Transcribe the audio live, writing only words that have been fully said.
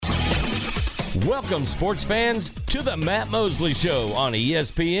Welcome, sports fans, to the Matt Mosley Show on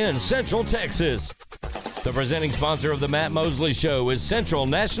ESPN Central Texas. The presenting sponsor of the Matt Mosley Show is Central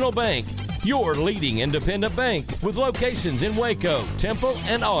National Bank, your leading independent bank with locations in Waco, Temple,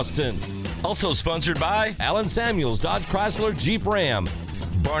 and Austin. Also sponsored by Allen Samuels Dodge Chrysler Jeep Ram,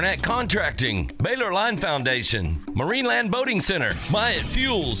 Barnett Contracting, Baylor Line Foundation, Marineland Boating Center, Myatt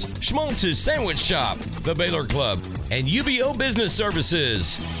Fuels, Schmaltz's Sandwich Shop, the Baylor Club, and UBO Business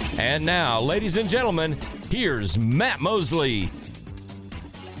Services. And now, ladies and gentlemen, here's Matt Mosley.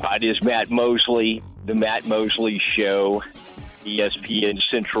 It is Matt Mosley, the Matt Mosley Show, ESPN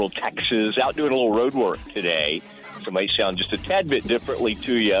Central Texas. Out doing a little road work today. So it may sound just a tad bit differently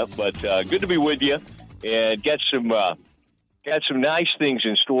to you, but good to be with you. And got some nice things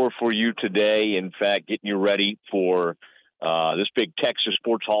in store for you today. In fact, getting you ready for this big Texas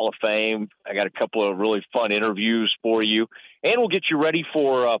Sports Hall of Fame. I got a couple of really fun interviews for you. And we'll get you ready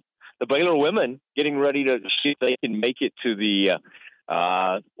for the Baylor women, getting ready to see if they can make it to the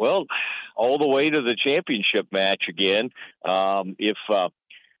all the way to the championship match again. As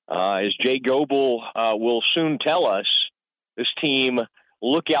Jay Goebel will soon tell us, this team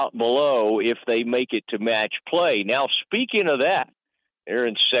look out below if they make it to match play. Now, speaking of that,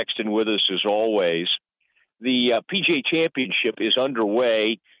 Aaron Sexton with us as always. The PGA Championship is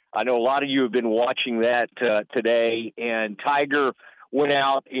underway. I know a lot of you have been watching that today, and Tiger went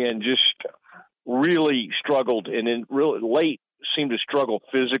out and just really struggled, and then really late seemed to struggle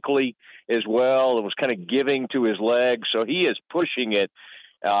physically as well. It was kind of giving to his legs, so he is pushing it.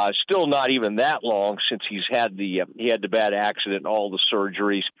 Still not even that long since he had the bad accident, all the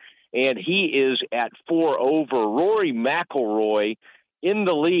surgeries, and he is at 4 over. Rory McIlroy in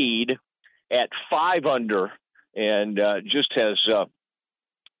the lead at 5 under, and just has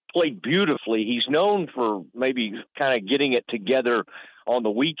played beautifully. He's known for maybe kind of getting it together on the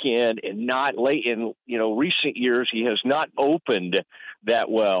weekend and not late in recent years. He has not opened that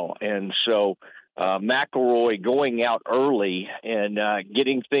well, and so McIlroy going out early and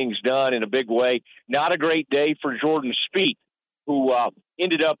getting things done in a big way. Not a great day for Jordan Spieth, who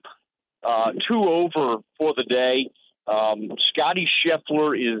ended up 2 over for the day. Scotty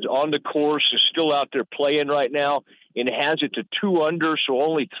Scheffler is on the course, is still out there playing right now, and has it to 2 under, so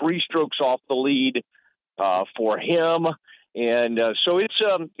only 3 strokes off the lead for him. And so it's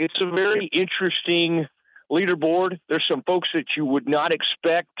a very interesting leaderboard. There's some folks that you would not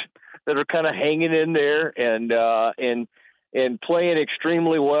expect that are kind of hanging in there and playing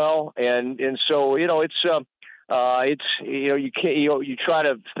extremely well. And so you try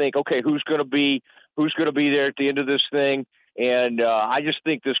to think, okay, who's going to be there at the end of this thing. And I just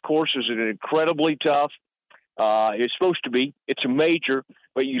think this course is incredibly tough. It's supposed to be. It's a major,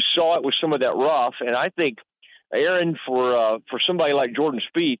 but you saw it with some of that rough. And I think, Aaron, for somebody like Jordan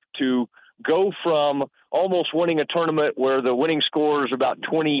Spieth to go from almost winning a tournament where the winning score is about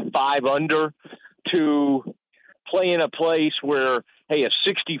 25 under to play in a place where, hey, a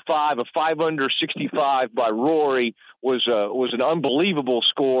 5 under 65 by Rory was an unbelievable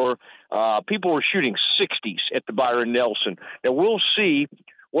score. People were shooting 60s at the Byron Nelson. Now we'll see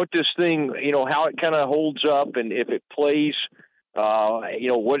what this thing, how it kind of holds up, and if it plays,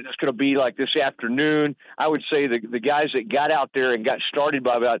 what it's going to be like this afternoon. I would say the guys that got out there and got started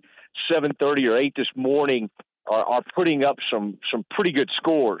by about 7:30 or 8 this morning are putting up some pretty good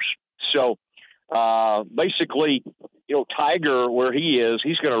scores. So basically, Tiger, where he is,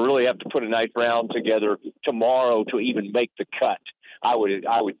 he's going to really have to put a nice round together tomorrow to even make the cut. I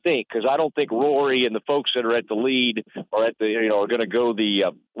would think, because I don't think Rory and the folks that are at the lead are are going to go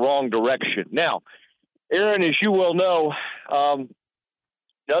the wrong direction. Now, Aaron, as you well know,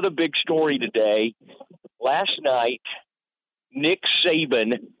 another big story today. Last night, Nick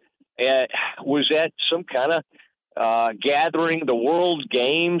Saban was at some kind of gathering, the World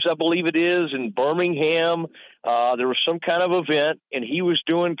Games, I believe it is, in Birmingham. There was some kind of event, and he was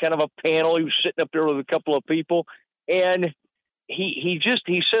doing kind of a panel. He was sitting up there with a couple of people, and he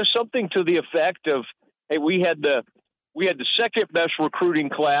says something to the effect of, "Hey, we had the second best recruiting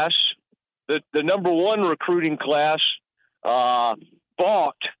class. The number one recruiting class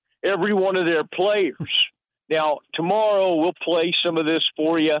bought every one of their players." Now, tomorrow we'll play some of this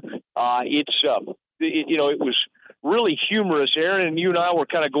for you. It was really humorous. Aaron and you and I were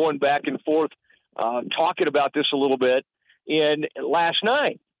kind of going back and forth talking about this a little bit. And last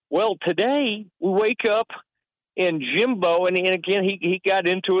night, well, today we wake up and Jimbo, and again, he got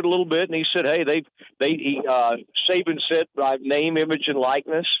into it a little bit, and he said, hey, Saban said by name, image, and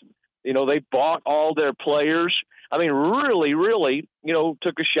likeness. They bought all their players. I mean, really, really,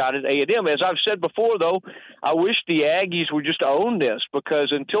 took a shot at A&M. As I've said before, though, I wish the Aggies would just own this,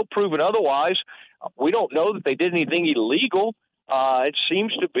 because until proven otherwise, we don't know that they did anything illegal. It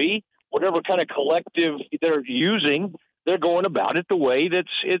seems to be whatever kind of collective they're using, they're going about it the way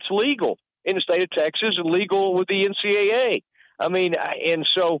it's legal in the state of Texas and legal with the NCAA. I mean, and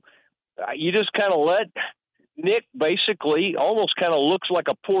so you just kind of let Nick basically almost kind of looks like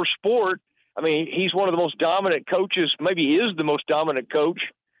a poor sport. I mean, he's one of the most dominant coaches, maybe is the most dominant coach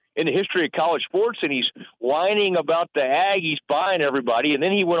in the history of college sports, and he's whining about the Aggies buying everybody. And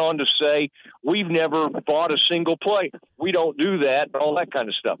then he went on to say, we've never bought a single player. We don't do that, and all that kind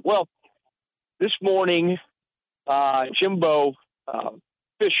of stuff. Well, this morning, Jimbo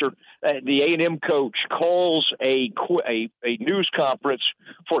Fisher, the A&M coach, calls a news conference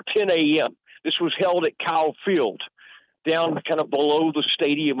for 10 a.m. This was held at Kyle Field, down kind of below the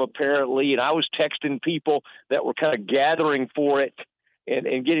stadium, apparently. And I was texting people that were kind of gathering for it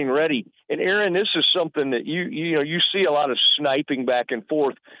and getting ready. And Aaron, this is something that you see a lot of sniping back and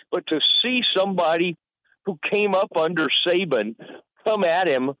forth, but to see somebody who came up under Saban come at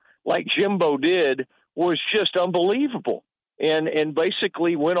him like Jimbo did was just unbelievable. And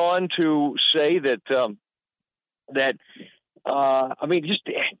basically went on to say that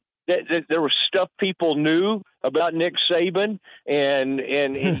there was stuff people knew about Nick Saban, and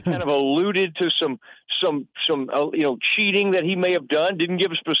he kind of alluded to some cheating that he may have done. Didn't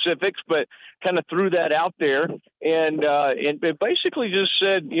give specifics, but kind of threw that out there, and basically just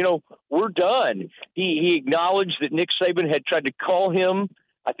said, we're done. He acknowledged that Nick Saban had tried to call him,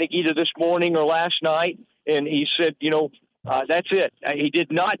 I think either this morning or last night, and he said, that's it. He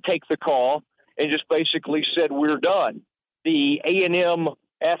did not take the call and just basically said, we're done. The A&M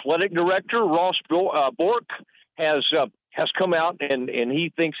athletic director, Ross Bork, has come out and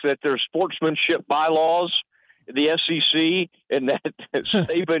he thinks that there's sportsmanship bylaws in the SEC and that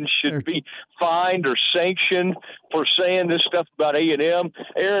Saban should be fined or sanctioned for saying this stuff about A&M.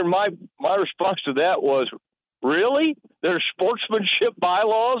 Aaron, my response to that was, really? There's sportsmanship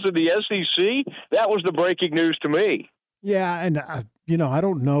bylaws in the SEC? That was the breaking news to me. Yeah, and I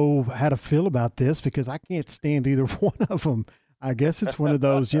don't know how to feel about this because I can't stand either one of them. I guess it's one of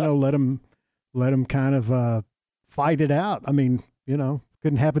those, let them kind of fight it out. I mean,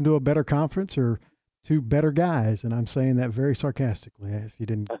 couldn't happen to a better conference or two better guys, and I'm saying that very sarcastically. If you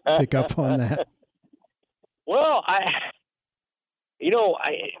didn't pick up on that. Well,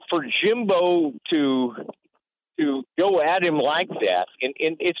 for Jimbo to go at him like that, and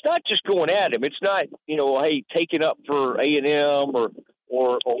it's not just going at him. It's not, hey, taking up for A&M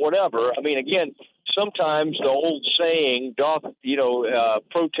or whatever. I mean, again, sometimes the old saying, doth,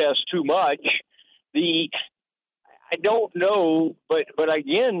 protest too much. I don't know, but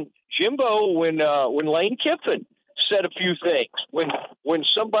again, Jimbo, when Lane Kiffin said a few things, when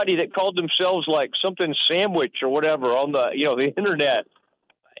somebody that called themselves like something sandwich or whatever on the internet,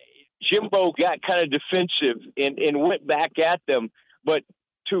 Jimbo got kind of defensive and went back at them. But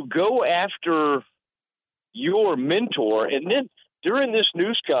to go after your mentor, and then during this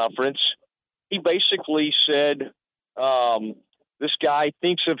news conference, he basically said, this guy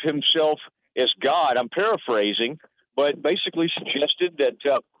thinks of himself as God. I'm paraphrasing, but basically suggested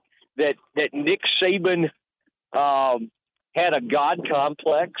that Nick Saban had a God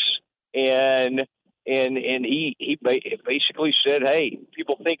complex, and he basically said, hey,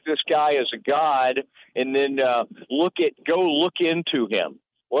 people think this guy is a god, and then go look into him.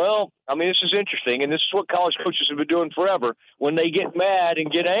 Well, I mean, this is interesting, and this is what college coaches have been doing forever. When they get mad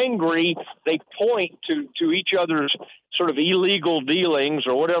and get angry, they point to each other's sort of illegal dealings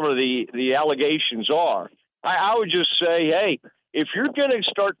or whatever the allegations are. I would just say, hey, if you're going to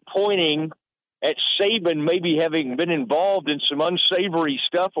start pointing at Saban maybe having been involved in some unsavory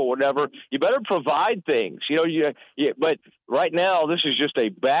stuff or whatever, you better provide things. But right now, this is just a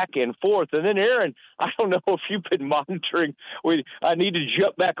back and forth. And then, Aaron, I don't know if you've been monitoring. I need to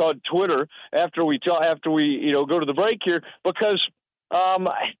jump back on Twitter after we go to the break here, because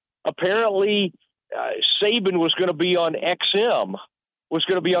apparently Saban was going to be on XM, was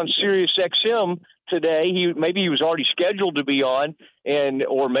going to be on Sirius XM today. Maybe he was already scheduled to be on,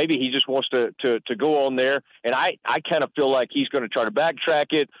 or maybe he just wants to go on there. And I kind of feel like he's going to try to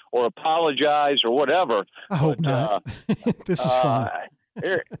backtrack it or apologize or whatever. I hope not. This is fun.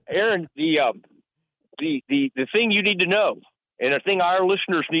 Aaron, the thing you need to know, and the thing our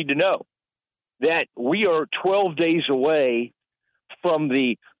listeners need to know, that we are 12 days away from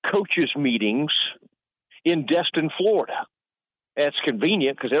the coaches meetings in Destin, Florida. That's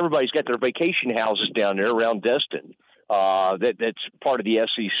convenient because everybody's got their vacation houses down there around Destin. That's part of the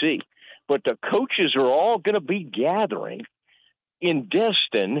SEC. but the coaches are all going to be gathering in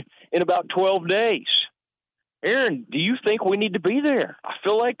Destin in about 12 days. Aaron, do you think we need to be there? I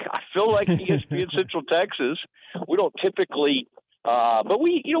feel like ESPN Central Texas, we don't typically, but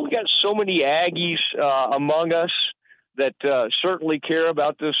we got so many Aggies among us that certainly care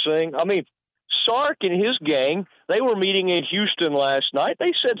about this thing. I mean, Sark and his gang, they were meeting in Houston last night.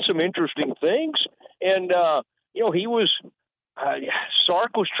 They said some interesting things, and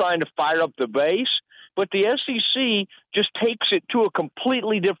Sark was trying to fire up the base, but the SEC just takes it to a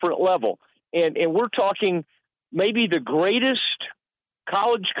completely different level, and we're talking maybe the greatest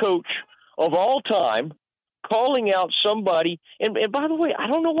college coach of all time calling out somebody. And by the way, I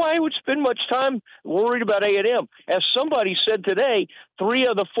don't know why I would spend much time worried about A&M. As somebody said today, 3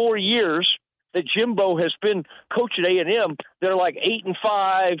 of the 4 years that Jimbo has been coach at A&M, they're like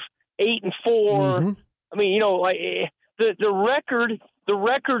 8-5, 8-4. Mm-hmm. I mean, the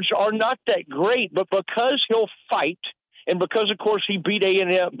records are not that great, but because he'll fight, and because of course he beat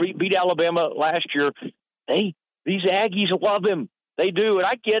A&M, beat Alabama last year, these Aggies love him. They do, and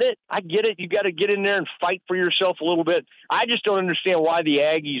I get it. You got to get in there and fight for yourself a little bit. I just don't understand why the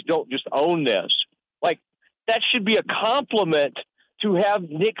Aggies don't just own this. Like, that should be a compliment to have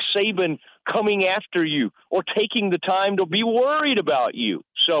Nick Saban coming after you or taking the time to be worried about you.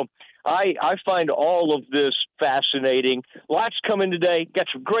 So I find all of this fascinating. Lots coming today. Got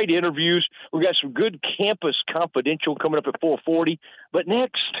some great interviews. We've got some good Campus Confidential coming up at 4:40. But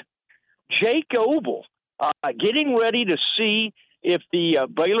next, Jake Obel. Getting ready to see if the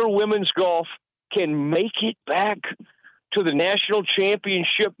Baylor women's golf can make it back to the national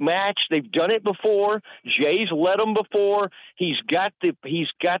championship match. They've done it before. Jay's led them before. He's got the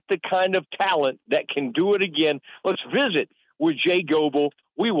kind of talent that can do it again. Let's visit with Jay Goebel.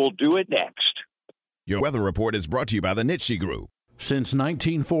 We will do it next. Your weather report is brought to you by the Nitsche Group. Since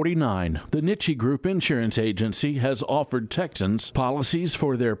 1949, the Nitsche Group Insurance Agency has offered Texans policies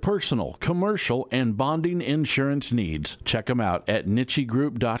for their personal, commercial, and bonding insurance needs. Check them out at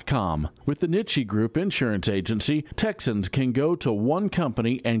NitscheGroup.com. With the Nitsche Group Insurance Agency, Texans can go to one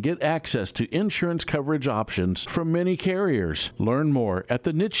company and get access to insurance coverage options from many carriers. Learn more at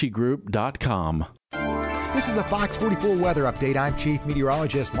thenitschegroup.com. This is a Fox 44 weather update. I'm Chief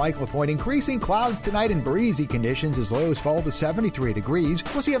Meteorologist Mike LaPointe. Increasing clouds tonight and breezy conditions as lows fall to 73 degrees.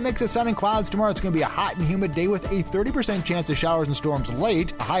 We'll see a mix of sun and clouds tomorrow. It's going to be a hot and humid day with a 30% chance of showers and storms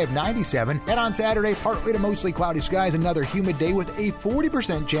late, a high of 97. And on Saturday, partly to mostly cloudy skies, another humid day with a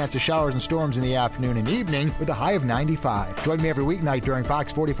 40% chance of showers and storms in the afternoon and evening with a high of 95. Join me every weeknight during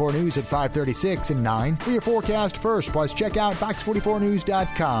Fox 44 News at 5:36 and 9 for your forecast first. Plus, check out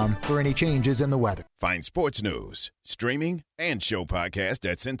fox44news.com for any changes in the weather. Find sports news, streaming, and show podcast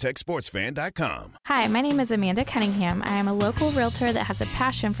at syntechsportsfan.com. Hi, my name is Amanda Cunningham. I am a local realtor that has a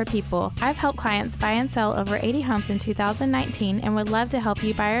passion for people. I've helped clients buy and sell over 80 homes in 2019 and would love to help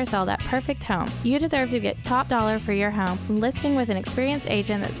you buy or sell that perfect home. You deserve to get top dollar for your home. Listing with an experienced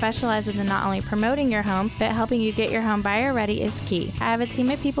agent that specializes in not only promoting your home, but helping you get your home buyer ready is key. I have a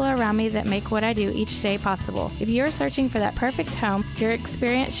team of people around me that make what I do each day possible. If you are searching for that perfect home, your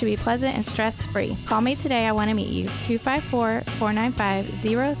experience should be pleasant and stress-free. Call me today. I want to meet you.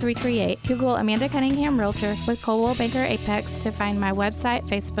 254-495-0338. Google Amanda Cunningham Realtor with Coldwell Banker Apex to find my website,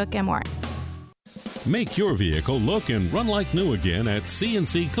 Facebook, and more. Make your vehicle look and run like new again at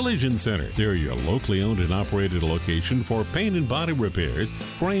CNC Collision Center. They're your locally owned and operated location for paint and body repairs,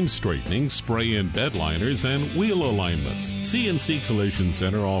 frame straightening, spray and bed liners, and wheel alignments. CNC Collision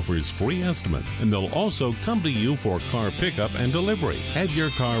Center offers free estimates, and they'll also come to you for car pickup and delivery. Have your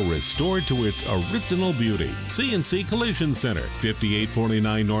car restored to its original beauty. CNC Collision Center,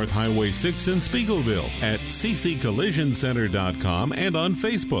 5849 North Highway 6 in Spiegelville, at cccollisioncenter.com and on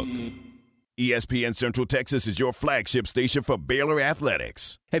Facebook. ESPN Central Texas is your flagship station for Baylor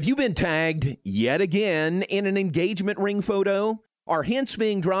Athletics. Have you been tagged yet again in an engagement ring photo? Are hints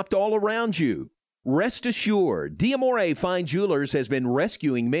being dropped all around you? Rest assured, D'Amore Fine Jewelers has been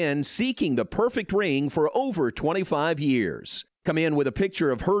rescuing men seeking the perfect ring for over 25 years. Come in with a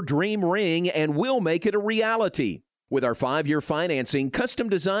picture of her dream ring and we'll make it a reality. With our 5-year financing, custom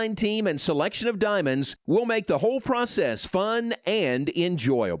design team, and selection of diamonds, we'll make the whole process fun and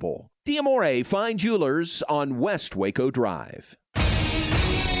enjoyable. D'Amore Fine Jewelers on West Waco Drive.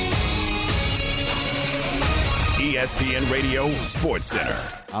 ESPN Radio Sports Center.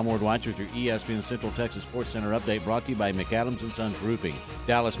 I'm Ward Weitzer with your ESPN Central Texas Sports Center update brought to you by McAdams & Sons Roofing.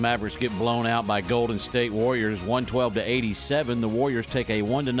 Dallas Mavericks get blown out by Golden State Warriors 112-87. The Warriors take a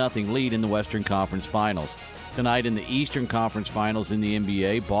 1-0 lead in the Western Conference Finals. Tonight in the Eastern Conference Finals in the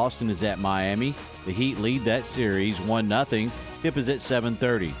NBA, Boston is at Miami. The Heat lead that series 1-0. Tip is at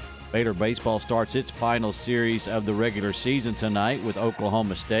 7:30. Baylor baseball starts its final series of the regular season tonight with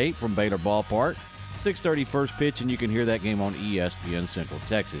Oklahoma State from Baylor Ballpark. 6:30 first pitch, and you can hear that game on ESPN Central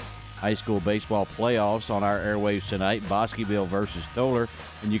Texas. High school baseball playoffs on our airwaves tonight, Bosqueville versus Toller,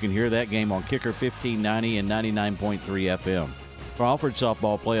 and you can hear that game on Kicker 1590 and 99.3 FM. Crawford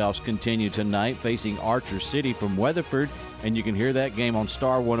softball playoffs continue tonight, facing Archer City from Weatherford, and you can hear that game on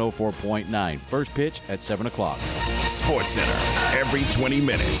Star 104.9. First pitch at 7 o'clock. Sports Center, every 20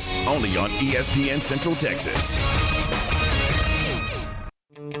 minutes, only on ESPN Central Texas.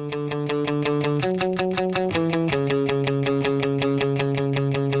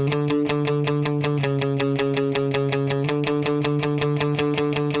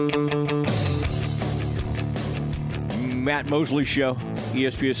 Matt Mosley Show,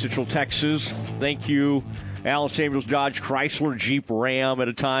 ESPN Central Texas. Thank you, Allen Samuels Dodge Chrysler Jeep Ram, at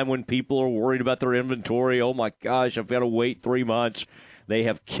a time when people are worried about their inventory. Oh, my gosh, I've got to wait 3 months. They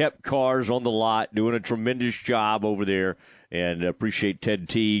have kept cars on the lot, doing a tremendous job over there, and appreciate Ted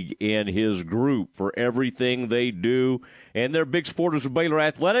Teague and his group for everything they do. And they're big supporters of Baylor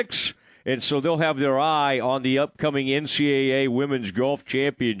Athletics, and so they'll have their eye on the upcoming NCAA Women's Golf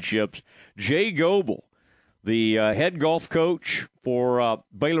Championships. Jay Goebel, the head golf coach for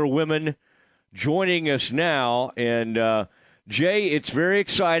Baylor Women, joining us now. And, Jay, it's very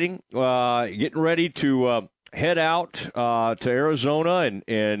exciting, getting ready to head out to Arizona.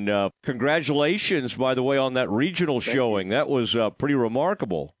 And congratulations, by the way, on that regional showing. That was pretty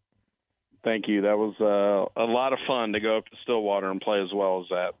remarkable. Thank you. That was a lot of fun to go up to Stillwater and play as well as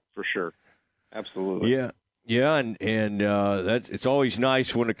that, for sure. Absolutely. Yeah. Yeah, and that's, it's always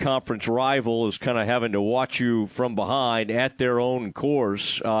nice when a conference rival is kind of having to watch you from behind at their own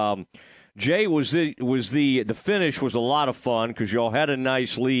course. Jay, was the finish was a lot of fun because y'all had a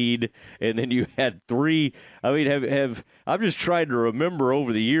nice lead, and then you had three. I mean, I'm just trying to remember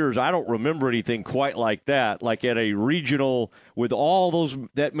over the years. I don't remember anything quite like that, like at a regional with all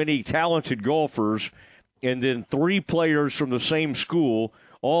that many talented golfers, and then three players from the same school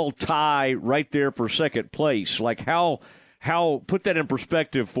all tie right there for second place. Like how put that in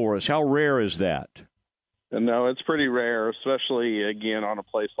perspective for us. How rare is that? No, it's pretty rare, especially again on a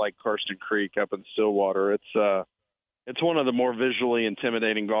place like Karsten Creek up in Stillwater. It's one of the more visually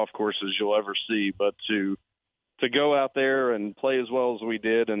intimidating golf courses you'll ever see. But to go out there and play as well as we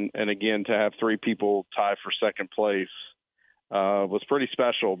did, and again to have three people tie for second place was pretty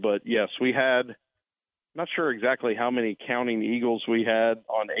special. But yes, we had. I'm not sure exactly how many counting eagles we had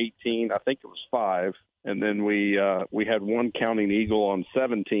on 18. I think it was 5, and then we had one counting eagle on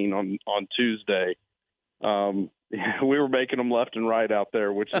 17 on Tuesday. We were making them left and right out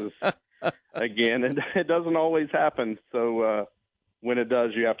there, which is again, it doesn't always happen. So when it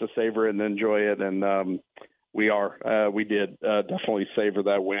does, you have to savor it and enjoy it. And we did definitely savor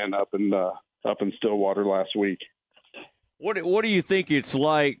that win up in Stillwater last week. What do you think it's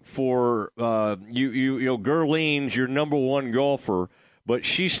like for you know, Gerlene's your number one golfer, but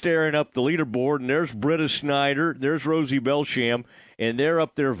she's staring up the leaderboard, and there's Britta Snyder, there's Rosie Belsham, and they're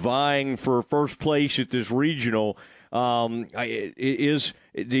up there vying for first place at this regional. Do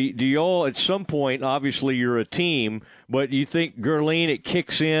y'all at some point, obviously you're a team, but you think Gerlene, it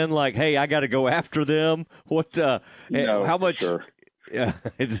kicks in like, hey, I got to go after them? What? No, how much? Sure.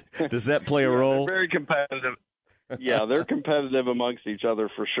 Does that play a role? They're very competitive. Yeah, they're competitive amongst each other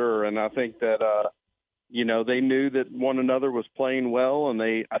for sure, and I think that they knew that one another was playing well, and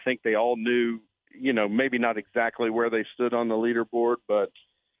I think they all knew, maybe not exactly where they stood on the leaderboard, but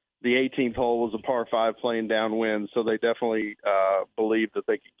the 18th hole was a par 5 playing downwind, so they definitely believed that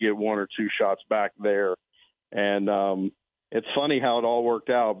they could get one or two shots back there. And it's funny how it all worked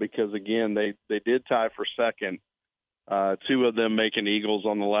out because again they did tie for second. Two of them making eagles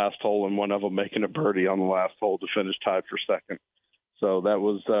on the last hole and one of them making a birdie on the last hole to finish tied for second. So that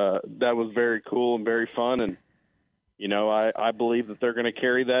was very cool and very fun. And, I believe that they're going to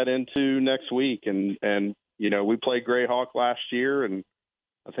carry that into next week. And we played Greyhawk last year, and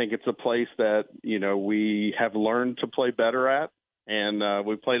I think it's a place that, we have learned to play better at. And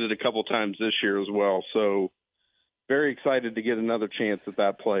we played it a couple times this year as well. So very excited to get another chance at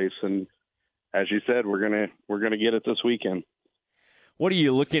that place. And, as you said, we're gonna get it this weekend. What are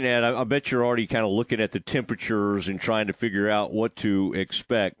you looking at? I bet you're already kind of looking at the temperatures and trying to figure out what to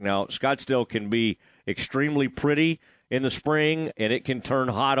expect. Now, Scottsdale can be extremely pretty in the spring, and it can turn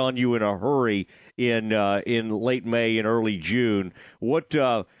hot on you in a hurry in late May and early June.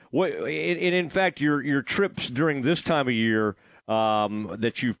 And in fact, your trips during this time of year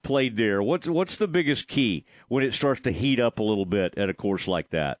that you've played there, what's the biggest key when it starts to heat up a little bit at a course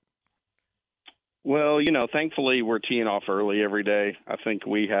like that? Well, thankfully we're teeing off early every day. I think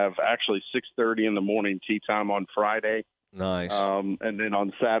we have actually 6:30 in the morning tee time on Friday. Nice. And then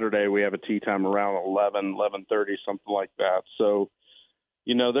on Saturday we have a tee time around 11:30, something like that. So,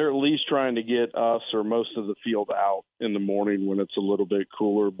 they're at least trying to get us or most of the field out in the morning when it's a little bit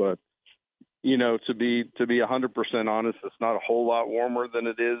cooler. But, to be 100% honest, it's not a whole lot warmer than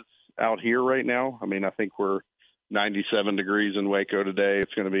it is out here right now. I mean, I think we're 97 degrees in Waco today.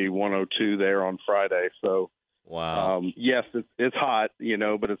 It's going to be 102 there on Friday. So, wow. Yes, it's hot,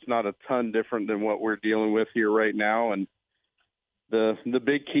 but it's not a ton different than what we're dealing with here right now. And the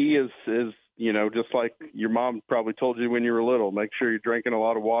big key is just like your mom probably told you when you were little, make sure you're drinking a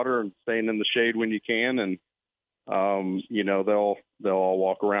lot of water and staying in the shade when you can. And, they'll all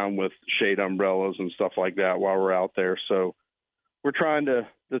walk around with shade umbrellas and stuff like that while we're out there. So we're trying to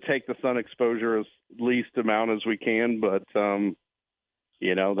take the sun exposure as least amount as we can. But,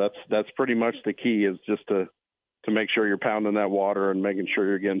 that's pretty much the key, is just to make sure you're pounding that water and making sure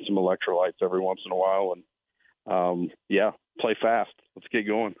you're getting some electrolytes every once in a while. And, play fast. Let's get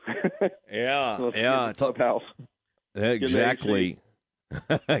going. Yeah. Clubhouse. Exactly.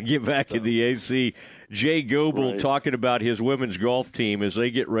 Get back in the AC. Jay Goebel talking about his women's golf team as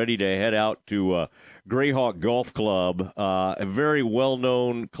they get ready to head out to Greyhawk Golf Club, a very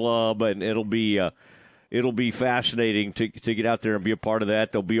well-known club, and it'll be fascinating to get out there and be a part of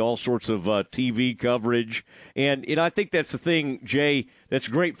that. There'll be all sorts of TV coverage, and I think that's the thing, Jay, that's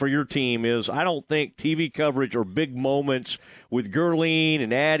great for your team is I don't think TV coverage or big moments with Gurleen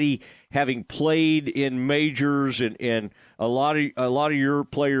and Addie having played in majors and a lot of your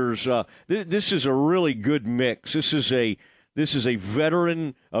players. This is a really good mix. This is a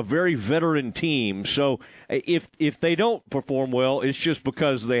very veteran team. So if they don't perform well, it's just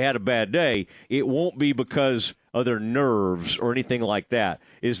because they had a bad day. It won't be because of their nerves or anything like that.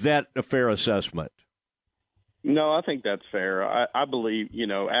 Is that a fair assessment? No, I think that's fair. I believe,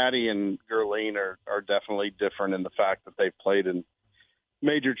 Addie and Gurleen are definitely different in the fact that they've played in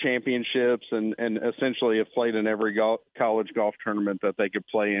major championships and essentially have played in every college golf tournament that they could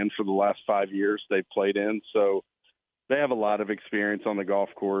play in for the last 5 years they've played in. So they have a lot of experience on the golf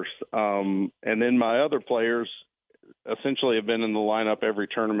course. And then my other players essentially have been in the lineup every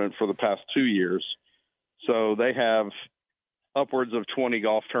tournament for the past 2 years. So they have upwards of 20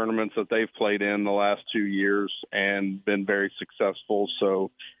 golf tournaments that they've played in the last 2 years and been very successful.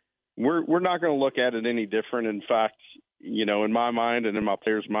 So we're not going to look at it any different. In fact, in my mind and in my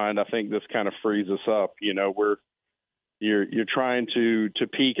players' mind, I think this kind of frees us up. You're trying to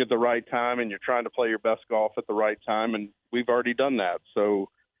peak at the right time, and you're trying to play your best golf at the right time, and we've already done that. So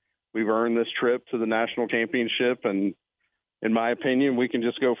we've earned this trip to the national championship, and in my opinion, we can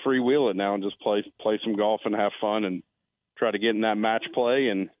just go freewheel it now and just play some golf and have fun and try to get in that match play.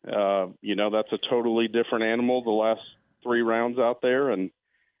 And that's a totally different animal the last 3 rounds out there, and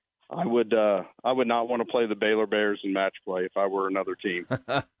I would not want to play the Baylor Bears in match play if I were another team.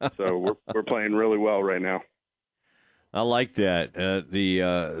 So we're playing really well right now. I like that.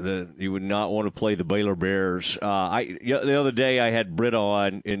 You would not want to play the Baylor Bears. The other day I had Britta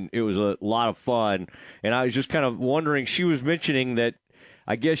on, and it was a lot of fun. And I was just kind of wondering. She was mentioning that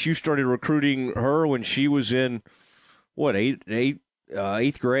I guess you started recruiting her when she was in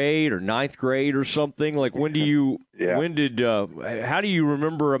eighth grade or ninth grade or something. Like when do you? Yeah. How do you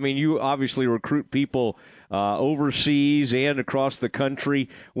remember? I mean, you obviously recruit people overseas and across the country.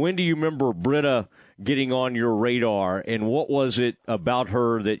 When do you remember Britta getting on your radar, and what was it about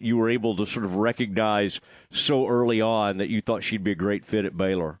her that you were able to sort of recognize so early on that you thought she'd be a great fit at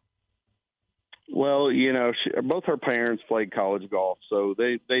Baylor? Well, both her parents played college golf, so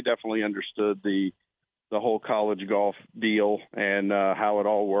they definitely understood the whole college golf deal and how it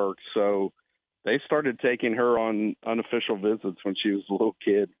all works. So they started taking her on unofficial visits when she was a little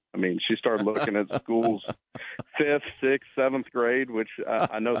kid. I mean, she started looking at schools 5th, 6th, 7th grade, which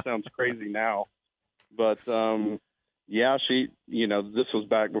I know sounds crazy now. But, she, this was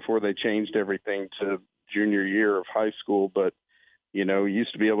back before they changed everything to junior year of high school. But, you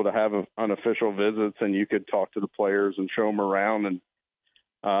used to be able to have unofficial visits and you could talk to the players and show them around. And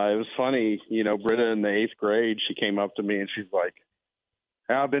it was funny, Britta in the 8th grade, she came up to me and she's like,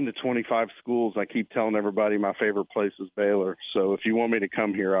 I've been to 25 schools. I keep telling everybody my favorite place is Baylor. So if you want me to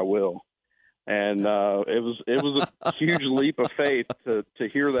come here, I will. And it was a huge leap of faith to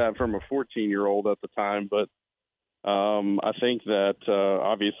hear that from a 14-year-old at the time. But I think that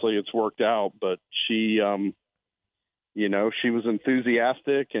obviously it's worked out. But she, she was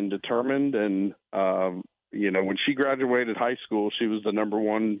enthusiastic and determined. And, when she graduated high school, she was the number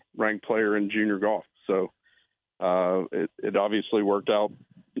 1 ranked player in junior golf. So it obviously worked out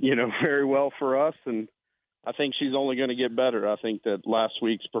very well for us, and I think she's only going to get better. I think that last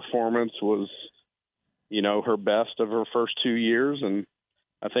week's performance was, her best of her first 2 years, and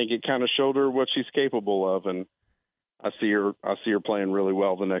I think it kind of showed her what she's capable of, and I see her playing really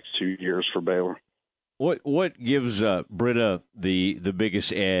well the next 2 years for Baylor. What gives Britta the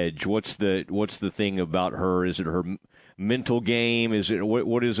biggest edge? What's the thing about her? Is it her mental game? Is it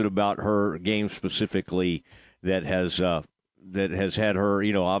what is it about her game specifically that has had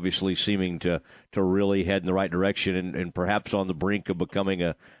her, obviously seeming to really head in the right direction and perhaps on the brink of becoming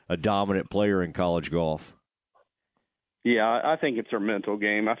a dominant player in college golf? Yeah, I think it's her mental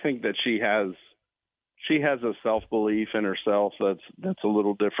game. I think that she has a self-belief in herself that's a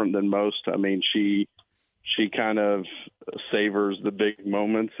little different than most. I mean, she kind of savors the big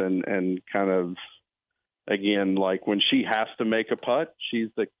moments and kind of, again, like when she has to make a putt, she's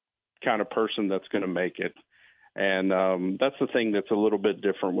the kind of person that's going to make it. And that's the thing that's a little bit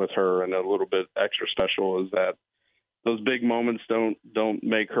different with her and a little bit extra special is that those big moments don't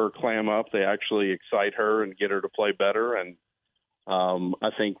make her clam up. They actually excite her and get her to play better. And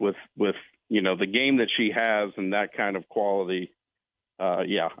I think with the game that she has and that kind of quality,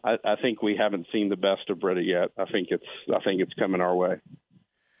 I think we haven't seen the best of Britta yet. I think it's coming our way.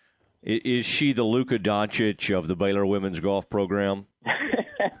 Is she the Luka Doncic of the Baylor women's golf program?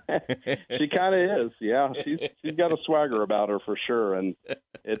 She kind of is. Yeah, she's got a swagger about her for sure, and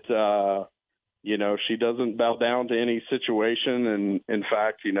it's she doesn't bow down to any situation. And in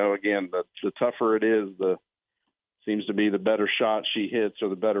fact, again, the tougher it is, the seems to be the better shot she hits or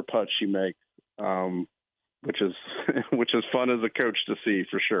the better putt she makes, which is fun as a coach to see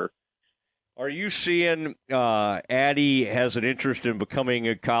for sure. Are you seeing Addie has an interest in becoming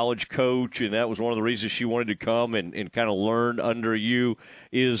a college coach, and that was one of the reasons she wanted to come and kind of learn under you?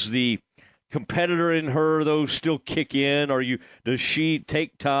 Is the competitor in her, though, still kick in? Does she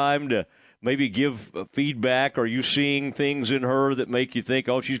take time to maybe give feedback? Are you seeing things in her that make you think,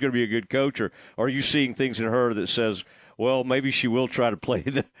 oh, she's going to be a good coach? Or are you seeing things in her that says, well, maybe she will try to play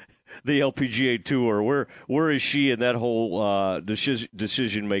the LPGA Tour? Where is she in that whole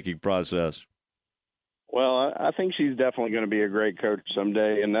decision-making process? Well, I think she's definitely going to be a great coach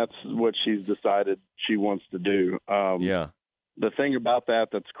someday, and that's what she's decided she wants to do. Yeah. The thing about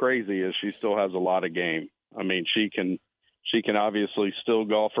that's crazy is she still has a lot of game. I mean, she can obviously still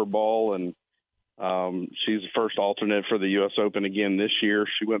golf her ball, and she's the first alternate for the U.S. Open again this year.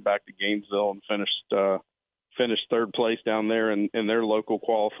 She went back to Gainesville and finished third place down there in their local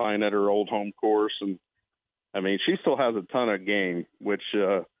qualifying at her old home course. And I mean, she still has a ton of game, which,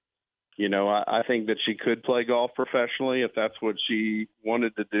 I think that she could play golf professionally if that's what she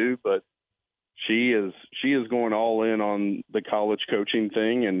wanted to do, but she is going all in on the college coaching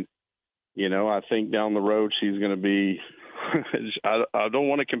thing. And, I think down the road, she's going to be, I don't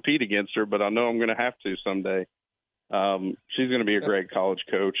want to compete against her, but I know I'm going to have to someday. She's going to be a great college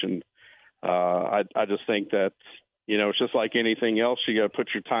coach. And, I just think that, it's just like anything else. You got to put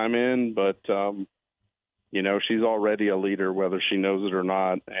your time in, but, she's already a leader, whether she knows it or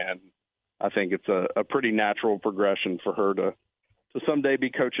not. And I think it's a pretty natural progression for her to someday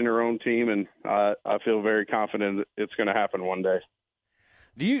be coaching her own team. And I feel very confident that it's going to happen one day.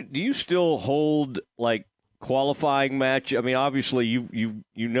 Do you still hold like qualifying match? I mean, obviously you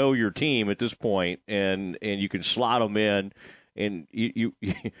know your team at this point and you can slot them in. And you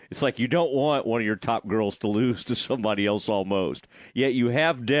it's like you don't want one of your top girls to lose to somebody else almost. Yet you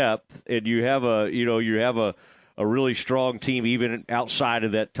have depth and you have a really strong team even outside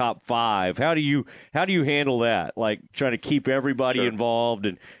of that top five. How do you handle that? Like trying to keep everybody involved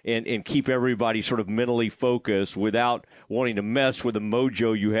and keep everybody sort of mentally focused without wanting to mess with the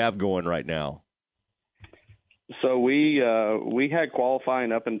mojo you have going right now. So we had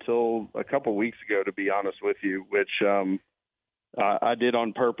qualifying up until a couple weeks ago, to be honest with you, which I did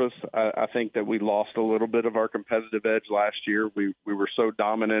on purpose. I think that we lost a little bit of our competitive edge last year. We were so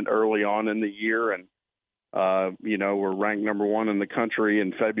dominant early on in the year, and we're ranked number one in the country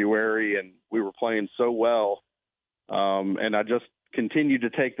in February, and we were playing so well. And I just continued to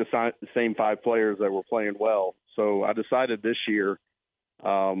take the same five players that were playing well. So I decided this year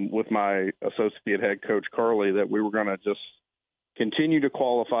with my associate head coach Carly that we were going to just continue to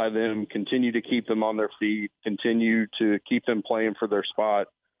qualify them, continue to keep them on their feet, continue to keep them playing for their spot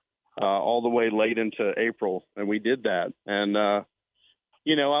all the way late into April. And we did that. And, I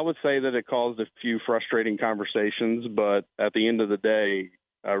would say that it caused a few frustrating conversations, but at the end of the day,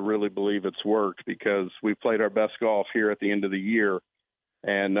 I really believe it's worked because we played our best golf here at the end of the year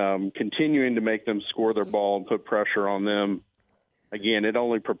and continuing to make them score their ball and put pressure on them. Again, it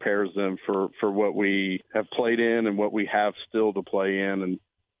only prepares them for what we have played in and what we have still to play in. And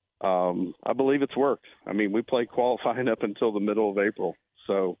I believe it's worked. I mean, we played qualifying up until the middle of April.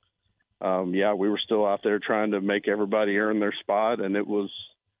 So, we were still out there trying to make everybody earn their spot. And it was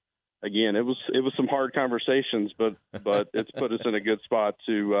some hard conversations, but it's put us in a good spot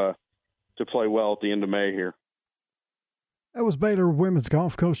to play well at the end of May here. That was Baylor women's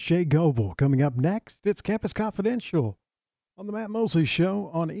golf coach Jay Goble. Coming up next, it's Campus Confidential on the Matt Mosley Show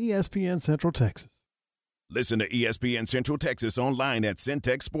on ESPN Central Texas. Listen to ESPN Central Texas online at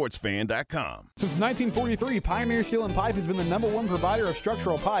centexsportsfan.com. Since 1943, Pioneer Steel and Pipe has been the #1 provider of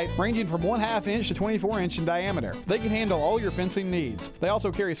structural pipe, ranging from 1/2 inch to 24 inch in diameter. They can handle all your fencing needs. They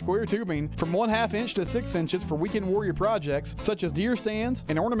also carry square tubing from 1/2 inch to 6 inches for weekend warrior projects, such as deer stands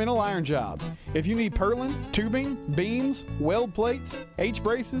and ornamental iron jobs. If you need purlin, tubing, beams, weld plates,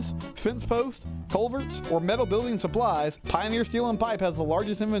 H-braces, fence posts, culverts, or metal building supplies, Pioneer Steel and Pipe has the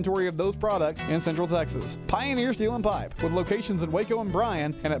largest inventory of those products in Central Texas. Pioneer Steel and Pipe, with locations in Waco and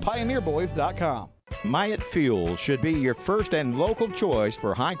Bryan and at pioneerboys.com. Myatt Fuel should be your first and local choice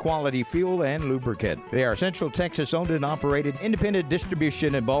for high-quality fuel and lubricant. They are Central Texas owned and operated independent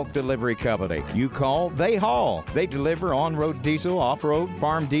distribution and bulk delivery company. You call, they haul. They deliver on-road diesel, off-road,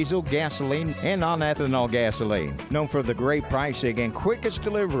 farm diesel, gasoline, and non-ethanol gasoline. Known for the great pricing and quickest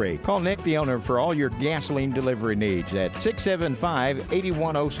delivery. Call Nick, the owner, for all your gasoline delivery needs at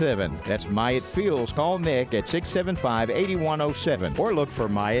 675-8107. That's Myatt Fuels. Call Nick at 675-8107 or look for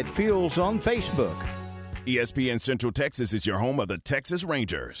Myatt Fuels on Facebook. ESPN Central Texas is your home of the Texas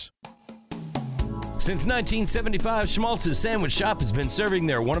Rangers. Since 1975, Schmaltz's Sandwich Shop has been serving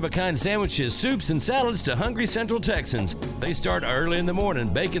their one-of-a-kind sandwiches, soups, and salads to hungry Central Texans. They start early in the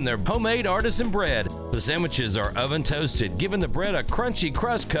morning baking their homemade artisan bread. The sandwiches are oven-toasted, giving the bread a crunchy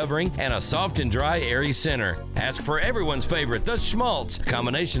crust covering and a soft and dry, airy center. Ask for everyone's favorite, the Schmaltz, a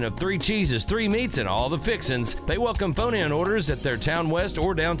combination of 3 cheeses, 3 meats, and all the fixins. They welcome phone-in orders at their Town West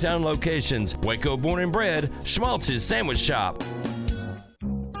or downtown locations. Waco born and bred, Schmaltz's Sandwich Shop.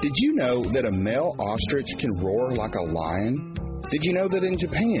 Did you know that a male ostrich can roar like a lion? Did you know that in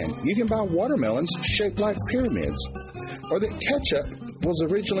Japan, you can buy watermelons shaped like pyramids? Or that ketchup was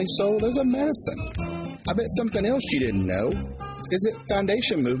originally sold as a medicine? I bet something else you didn't know is that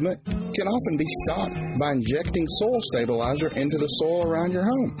foundation movement can often be stopped by injecting soil stabilizer into the soil around your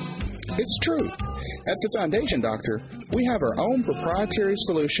home. It's true. At the Foundation Doctor, we have our own proprietary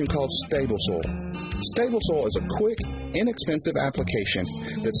solution called Stable Soil. Stable Soil is a quick, inexpensive application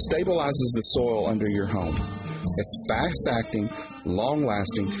that stabilizes the soil under your home. It's fast-acting,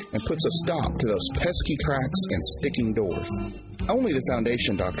 long-lasting, and puts a stop to those pesky cracks and sticking doors. Only the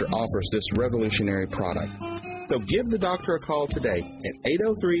Foundation Doctor offers this revolutionary product. So give the doctor a call today at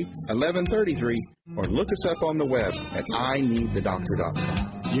 803-1133 or look us up on the web at ineedthedoctor.com.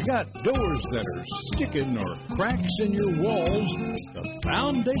 You got doors that are sticking or cracks in your walls? The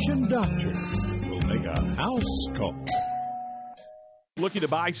Foundation Doctor will make a house call. Looking to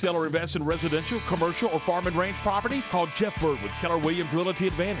buy, sell, or invest in residential, commercial, or farm and ranch property? Call Jeff Bird with Keller Williams Realty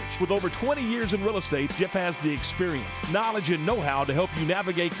Advantage. With over 20 years in real estate, Jeff has the experience, knowledge, and know-how to help you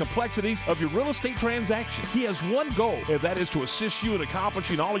navigate complexities of your real estate transaction. He has one goal, and that is to assist you in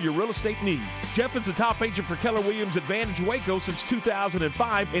accomplishing all of your real estate needs. Jeff is the top agent for Keller Williams Advantage Waco since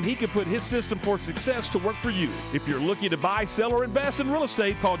 2005, and he can put his system for success to work for you. If you're looking to buy, sell, or invest in real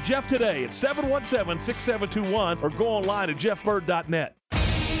estate, call Jeff today at 717-6721 or go online at jeffbird.net.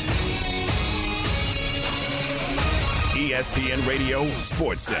 ESPN Radio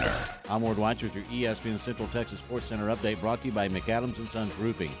Sports Center. I'm Ward Weitz with your ESPN Central Texas Sports Center update brought to you by McAdams & Sons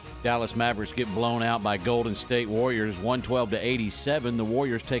Roofing. Dallas Mavericks get blown out by Golden State Warriors 112-87. The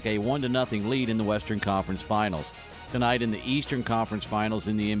Warriors take a 1-0 lead in the Western Conference Finals. Tonight in the Eastern Conference Finals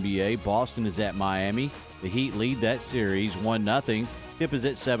in the NBA, Boston is at Miami. The Heat lead that series 1-0. Tip is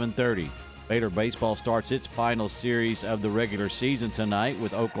at 7:30. Baylor baseball starts its final series of the regular season tonight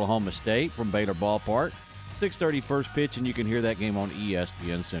with Oklahoma State from Baylor Ballpark. 6:30 first pitch, and you can hear that game on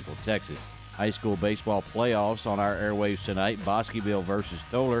ESPN Central Texas. High school baseball playoffs on our airwaves tonight, Bosqueville versus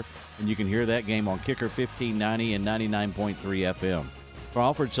Toller, and you can hear that game on Kicker 1590 and 99.3 FM.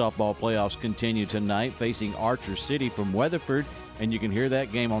 Crawford softball playoffs continue tonight, facing Archer City from Weatherford, and you can hear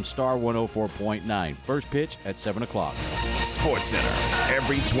that game on Star 104.9. First pitch at 7 o'clock. Sports Center,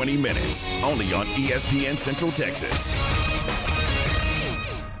 every 20 minutes, only on ESPN Central Texas.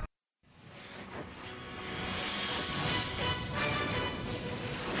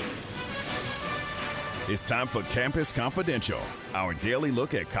 It's time for Campus Confidential, our daily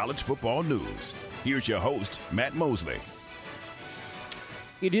look at college football news. Here's your host, Matt Mosley.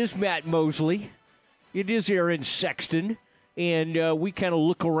 It is Matt Mosley. It is Aaron Sexton. And we kind of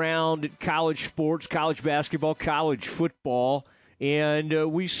look around at college sports, college basketball, college football,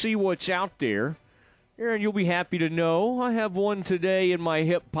 and we see what's out there. Aaron, you'll be happy to know I have one today in my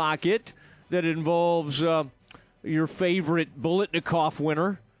hip pocket that involves your favorite Bolitnikoff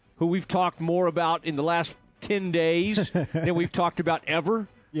winner, who we've talked more about in the last 10 days than we've talked about ever.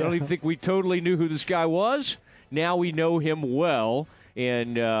 Yeah. I don't even think we totally knew who this guy was. Now we know him well.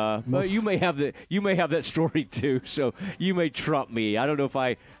 And you may have that story too, so you may trump me. I don't know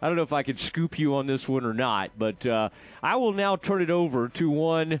if I can scoop you on this one or not, but I will now turn it over to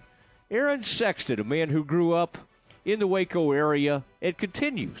one Aaron Sexton, a man who grew up in the Waco area and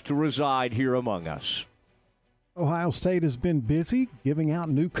continues to reside here among us. Ohio State has been busy giving out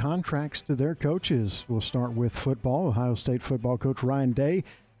new contracts to their coaches. We'll start with football. Ohio State football coach Ryan Day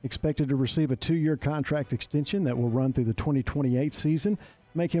expected to receive a 2-year contract extension that will run through the 2028 season,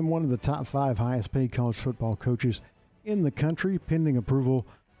 make him one of the top 5 highest-paid college football coaches in the country, pending approval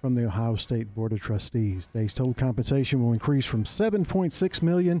from the Ohio State Board of Trustees. Day's total compensation will increase from $7.6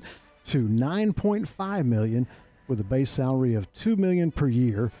 million to $9.5 million, with a base salary of $2 million per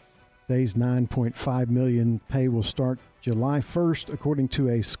year. Day's $9.5 million pay will start July 1st, according to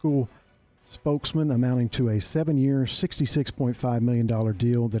a school spokesman, amounting to a 7-year, $66.5 million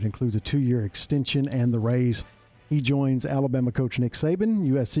deal that includes a 2-year extension and the raise. He joins Alabama coach Nick Saban,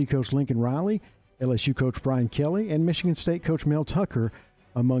 USC coach Lincoln Riley, LSU coach Brian Kelly, and Michigan State coach Mel Tucker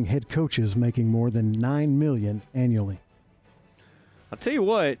among head coaches making more than $9 million annually. I'll tell you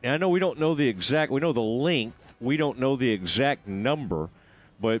what, I know we don't know the exact, we know the length, we don't know the exact number,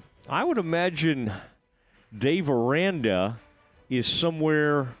 but I would imagine Dave Aranda is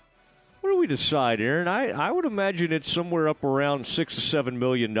somewhere. What do we decide, Aaron? I would imagine it's somewhere up around $6 to $7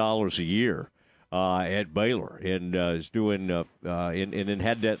 million a year at Baylor, and is doing and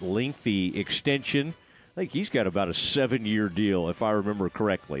had that lengthy extension. I think he's got about a 7-year deal, if I remember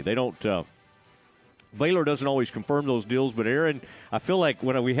correctly. They don't. Baylor doesn't always confirm those deals, but Aaron, I feel like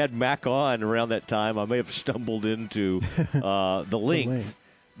when we had Mac on around that time, I may have stumbled into the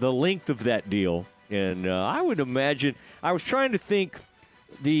length of that deal, and I would imagine. I was trying to think.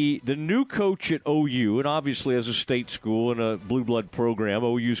 The new coach at OU, and obviously as a state school and a blue blood program,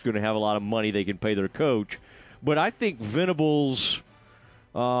 OU's going to have a lot of money they can pay their coach. But I think Venables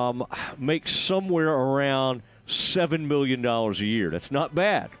makes somewhere around $7 million a year. That's not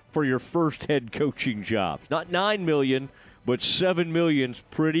bad for your first head coaching job. Not $9 million, but $7 million's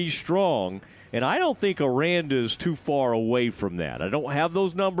pretty strong. And I don't think Aranda is too far away from that. I don't have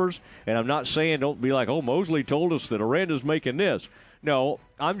those numbers, and I'm not saying don't be like, oh, Mosley told us that Aranda's making this. No,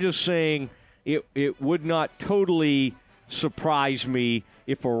 I'm just saying it would not totally surprise me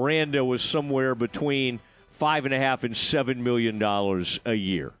if Aranda was somewhere between $5.5 and $7 million a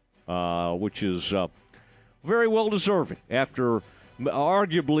year, which is very well deserving after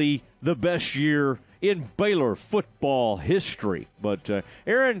arguably the best year in Baylor football history. But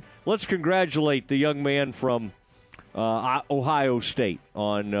Aaron, let's congratulate the young man from Ohio State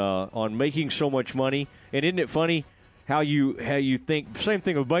on making so much money. And isn't it funny? How you think, same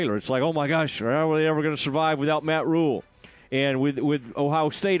thing with Baylor. It's like, oh, my gosh, how are they ever going to survive without Matt Rule? And with Ohio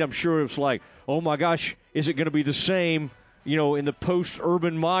State, I'm sure it's like, oh, my gosh, is it going to be the same, in the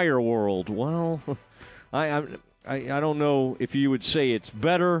post-Urban Meyer world? Well, I don't know if you would say it's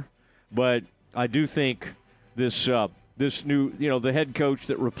better, but I do think this new, the head coach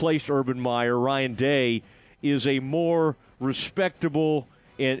that replaced Urban Meyer, Ryan Day, is a more respectable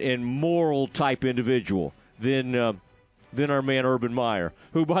and moral type individual than our man Urban Meyer,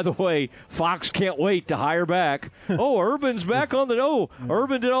 who, by the way, Fox can't wait to hire back. Oh, Urban's back on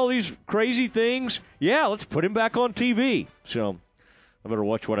Urban did all these crazy things. Yeah, let's put him back on TV. So I better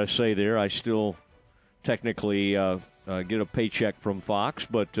watch what I say there. I still technically get a paycheck from Fox,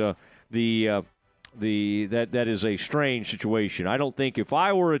 but that is a strange situation. I don't think if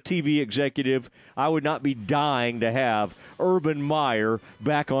I were a TV executive, I would not be dying to have Urban Meyer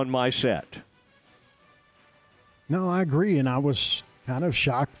back on my set. No, I agree, and I was kind of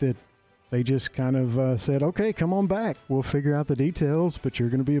shocked that they just kind of said, okay, come on back. We'll figure out the details, but you're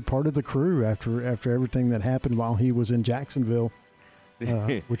going to be a part of the crew after everything that happened while he was in Jacksonville,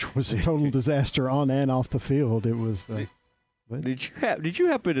 which was a total disaster on and off the field. It was. Did you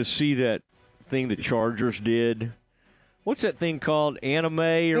happen to see that thing the Chargers did? What's that thing called? Anime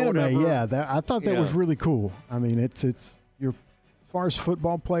whatever? Yeah. I thought that was really cool. I mean, it's you're as far as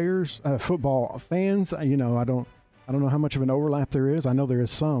football players, football fans. I don't know how much of an overlap there is. I know there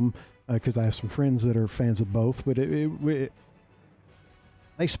is some because I have some friends that are fans of both. But they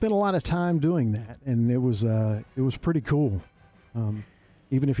spent a lot of time doing that, and it was pretty cool.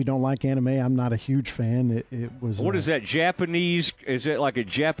 Even if you don't like anime, I'm not a huge fan. It was. What is that, Japanese? Is it like a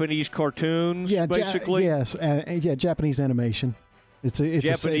Japanese cartoons, basically? Yes. Japanese animation. It's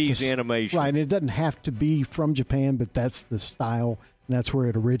Japanese animation. Right, and it doesn't have to be from Japan, but that's the style, and that's where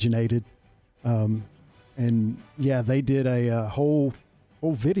it originated. And yeah, they did a whole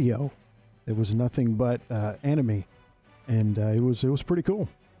video. It was nothing but anime, and it was pretty cool.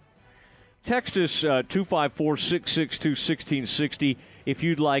 Text us 254-662-1660 if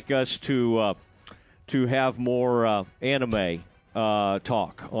you'd like us to have more anime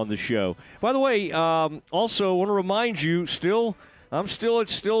talk on the show. By the way, also want to remind you, it's still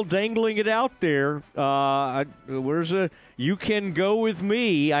dangling it out there. You can go with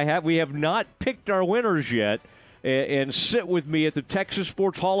me. We have not picked our winners yet, and sit with me at the Texas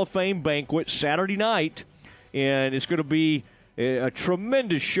Sports Hall of Fame banquet Saturday night, and it's going to be a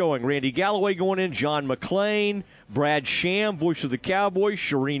tremendous showing. Randy Galloway going in, John McClain, Brad Sham, voice of the Cowboys,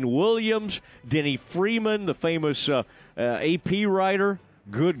 Shireen Williams, Denny Freeman, the famous AP writer.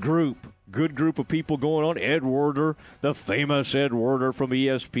 Good group of people going on. Ed Werder, the famous Ed Werder from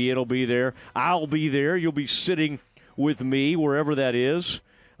ESPN will be there. I'll be there. You'll be sitting with me wherever that is.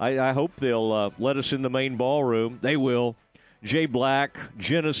 I hope they'll let us in the main ballroom. They will. Jay Black,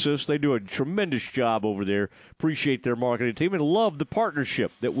 Genesis, they do a tremendous job over there. Appreciate their marketing team and love the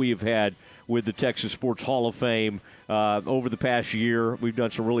partnership that we have had with the Texas Sports Hall of Fame over the past year. We've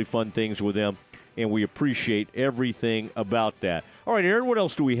done some really fun things with them, and we appreciate everything about that. All right, Aaron, what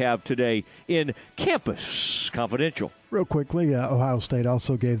else do we have today in Campus Confidential? Real quickly, Ohio State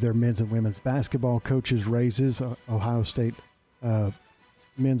also gave their men's and women's basketball coaches raises. Ohio State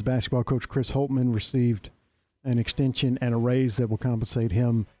men's basketball coach Chris Holtman received an extension and a raise that will compensate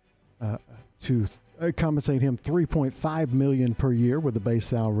him $3.5 million per year with a base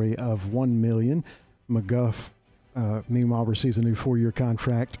salary of $1 million. McGuff, meanwhile, receives a new 4-year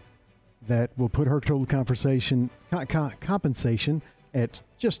contract that will put her total compensation at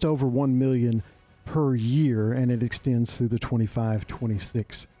just over $1 million per year, and it extends through the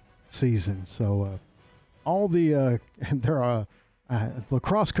 25-26 season. So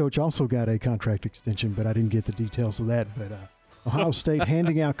lacrosse coach also got a contract extension, but I didn't get the details of that. But Ohio State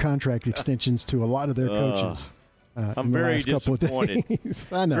handing out contract extensions to a lot of their coaches. I'm very disappointed.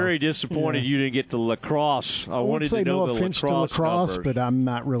 I know. Very disappointed you didn't get to lacrosse. I wanted to know the lacrosse numbers. But I'm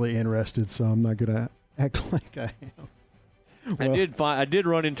not really interested, so I'm not going to act like I am. Well, I did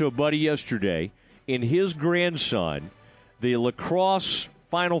run into a buddy yesterday, and his grandson, the lacrosse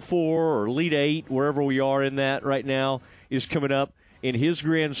Final Four or Elite Eight, wherever we are in that right now, is coming up, and his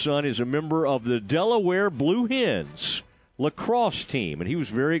grandson is a member of the Delaware Blue Hens lacrosse team, and he was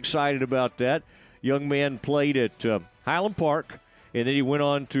very excited about that. Young man played at Highland Park, and then he went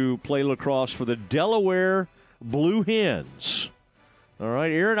on to play lacrosse for the Delaware Blue Hens. All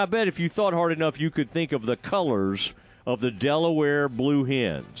right, Aaron, I bet if you thought hard enough, you could think of the colors of the Delaware Blue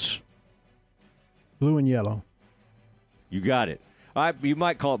Hens. Blue and yellow. You got it. You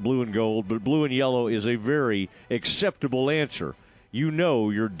might call it blue and gold, but blue and yellow is a very acceptable answer. You know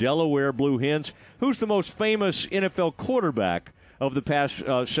your Delaware Blue Hens. Who's the most famous NFL quarterback of the past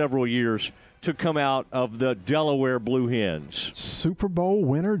several years to come out of the Delaware Blue Hens? Super Bowl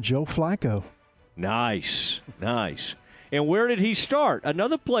winner Joe Flacco. Nice. And where did he start?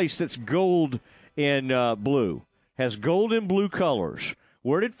 Another place that's gold and blue, has gold and blue colors.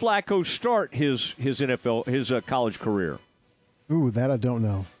 Where did Flacco start his college career? Ooh, that I don't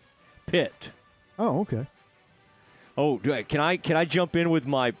know. Pitt. Oh, okay. Oh, can I jump in with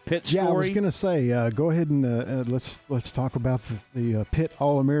my Pitt story? Yeah, I was going to say, go ahead and let's talk about the Pitt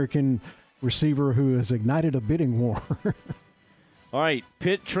All-American receiver who has ignited a bidding war. All right,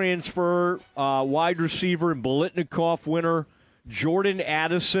 Pitt transfer wide receiver and Biletnikoff winner Jordan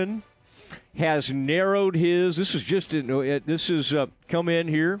Addison has narrowed his. This is come in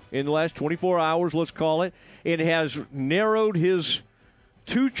here in the last 24 hours, let's call it, and has narrowed his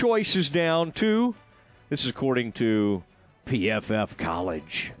two choices down to. This is according to PFF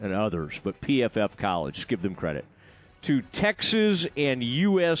College and others, but PFF College, just give them credit, to Texas and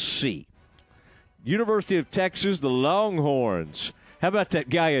USC. University of Texas, the Longhorns. How about that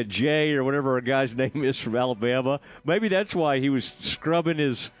guy, a Jay or whatever a guy's name is from Alabama? Maybe that's why he was scrubbing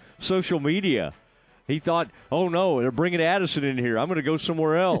his social media. He thought, oh, no, they're bringing Addison in here. I'm going to go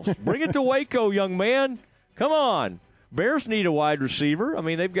somewhere else. Bring it to Waco, young man. Come on. Bears need a wide receiver. I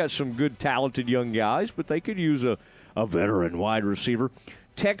mean, they've got some good, talented young guys, but they could use a veteran wide receiver.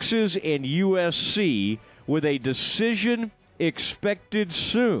 Texas and USC with a decision expected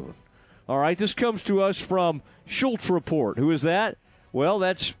soon. All right, this comes to us from Schultz Report. Who is that? Well,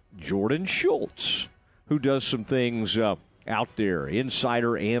 that's Jordan Schultz, who does some things out there,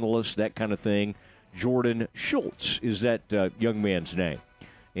 insider, analyst, that kind of thing. Jordan Schultz is that young man's name.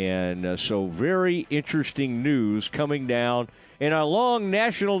 And so very interesting news coming down. and a long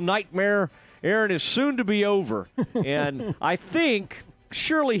national nightmare, Aaron, is soon to be over. And I think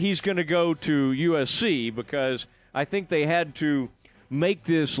surely he's going to go to USC because I think they had to make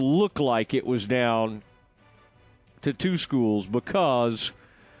this look like it was down to 2 schools because,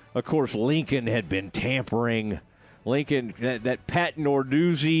 of course, Lincoln had been tampering. Lincoln, that Pat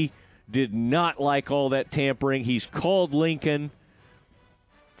Narduzzi did not like all that tampering. He's called Lincoln.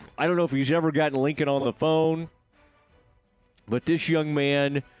 I don't know if he's ever gotten Lincoln on the phone, but this young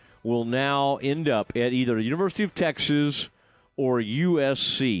man will now end up at either the University of Texas or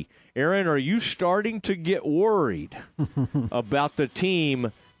USC. Aaron, are you starting to get worried about the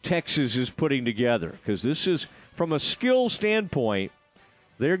team Texas is putting together? Because this is, from a skill standpoint,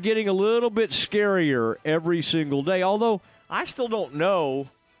 they're getting a little bit scarier every single day. Although I still don't know.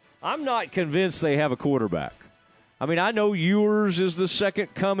 I'm not convinced they have a quarterback. I mean, I know Ewers is the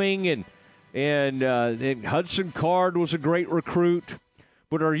second coming, and Hudson Card was a great recruit.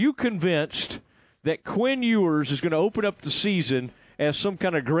 But are you convinced that Quinn Ewers is going to open up the season as some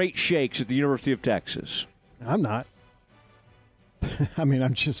kind of great shakes at the University of Texas? I'm not. I mean,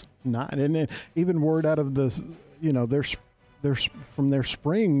 I'm just not. And then even word out of the, from their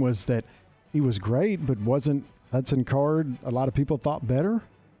spring was that he was great, but wasn't Hudson Card, a lot of people thought, better?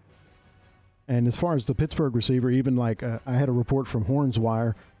 And as far as the Pittsburgh receiver, even like I had a report from Horns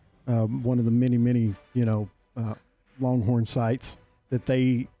Wire, one of the many, Longhorn sites, that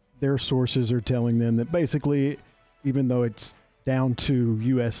their sources are telling them that basically, even though it's down to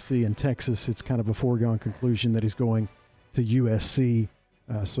USC and Texas, it's kind of a foregone conclusion that he's going to USC.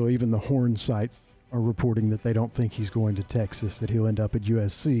 So even the Horn sites are reporting that they don't think he's going to Texas, that he'll end up at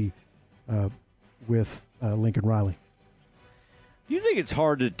USC with Lincoln Riley. Do you think it's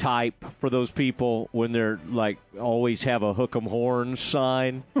hard to type for those people when they're like always have a hook 'em horns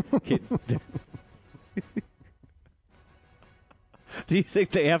sign? Do you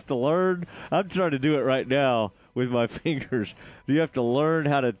think they have to learn? I'm trying to do it right now with my fingers. Do you have to learn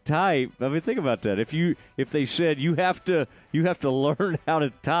how to type? I mean, think about that. If they said you have to learn how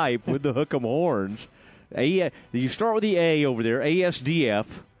to type with the hook 'em horns, you start with the A over there,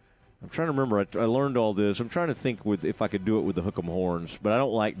 ASDF. I'm trying to remember. I learned all this. I'm trying to think if I could do it with the hook 'em horns, but I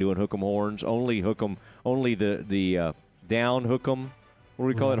don't like doing hook 'em horns. Only the down hook 'em. What do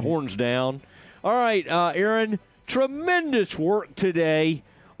we call it? Horns down. All right, Aaron. Tremendous work today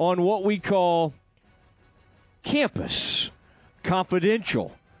on what we call Campus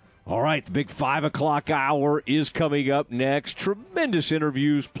Confidential. All right, the big 5 o'clock hour is coming up next. Tremendous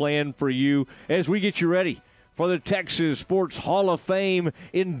interviews planned for you as we get you ready for the Texas Sports Hall of Fame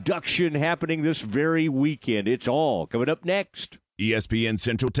induction happening this very weekend. It's all coming up next. ESPN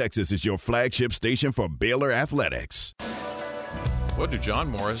Central Texas is your flagship station for Baylor Athletics. What do John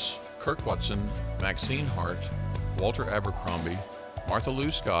Morris, Kirk Watson, Maxine Hart, Walter Abercrombie, Martha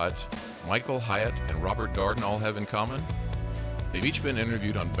Lou Scott, Michael Hyatt, and Robert Darden all have in common? They've each been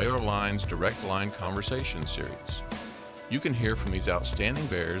interviewed on Baylor Line's Direct Line Conversation series. You can hear from these outstanding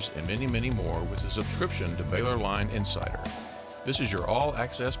Bears and many, many more with a subscription to Baylor Line Insider. This is your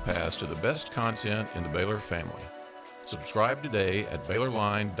all-access pass to the best content in the Baylor family. Subscribe today at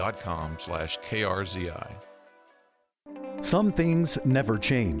BaylorLine.com/KRZI. Some things never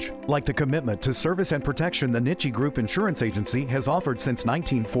change, like the commitment to service and protection the Nitsche Group Insurance Agency has offered since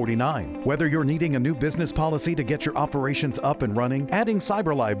 1949. Whether you're needing a new business policy to get your operations up and running, adding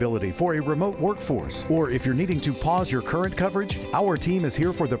cyber liability for a remote workforce, or if you're needing to pause your current coverage, our team is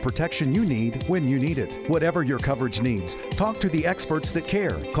here for the protection you need when you need it. Whatever your coverage needs, talk to the experts that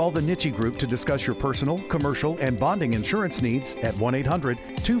care. Call the Nitsche Group to discuss your personal, commercial, and bonding insurance needs at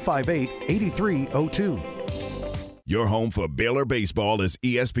 1-800-258-8302. Your home for Baylor baseball is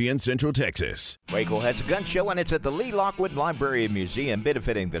ESPN Central Texas. Waco has a gun show, and it's at the Lee Lockwood Library and Museum,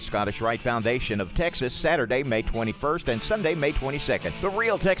 benefiting the Scottish Rite Foundation of Texas, Saturday, May 21st and Sunday, May 22nd. The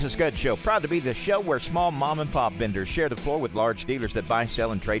Real Texas Gun Show, proud to be the show where small mom-and-pop vendors share the floor with large dealers that buy,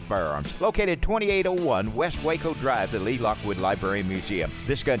 sell, and trade firearms. Located 2801 West Waco Drive, the Lee Lockwood Library and Museum.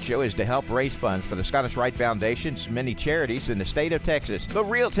 This gun show is to help raise funds for the Scottish Rite Foundation's many charities in the state of Texas. The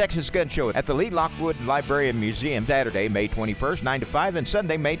Real Texas Gun Show at the Lee Lockwood Library and Museum, Saturday, May 21st, 9 to 5, and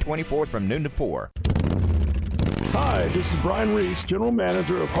Sunday, May 24th from noon to 4. Hi, this is Brian Reese, General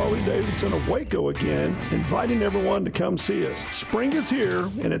Manager of Harley-Davidson of Waco again, inviting everyone to come see us. Spring is here,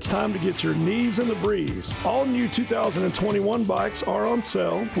 and it's time to get your knees in the breeze. All new 2021 bikes are on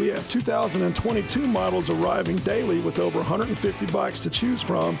sale. We have 2022 models arriving daily with over 150 bikes to choose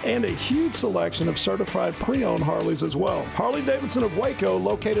from, and a huge selection of certified pre-owned Harleys as well. Harley-Davidson of Waco,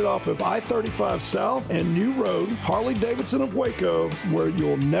 located off of I-35 South and New Road. Harley-Davidson of Waco, where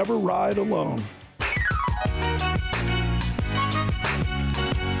you'll never ride alone.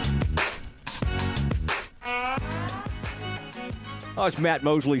 Oh, it's Matt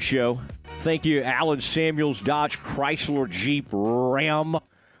Mosley Show. Thank you, Alan Samuels, Dodge, Chrysler, Jeep, Ram,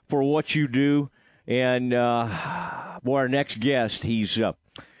 for what you do. And, boy, our next guest, I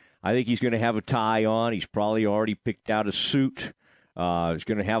think he's going to have a tie on. He's probably already picked out a suit. He's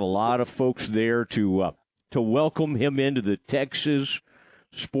going to have a lot of folks there to welcome him into the Texas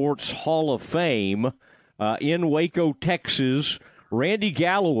Sports Hall of Fame in Waco, Texas. Randy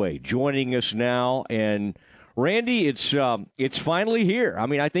Galloway joining us now. And, Randy, it's finally here. I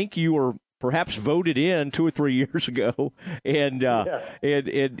mean, I think you were perhaps voted in 2 or 3 years ago, and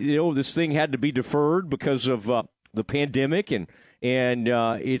this thing had to be deferred because of the pandemic, and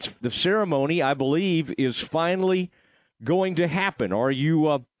it's the ceremony, I believe, is finally going to happen. Are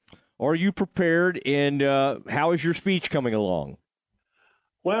you prepared? And how is your speech coming along?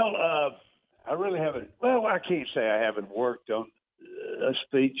 Well, I really haven't. Well, I can't say I haven't worked on a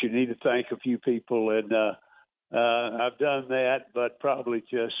speech. You need to thank a few people, and I've done that, but probably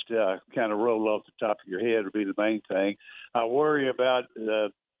just kind of roll off the top of your head would be the main thing. I worry about.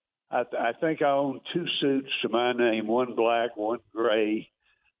 I think I own 2 suits to my name, one black, one gray,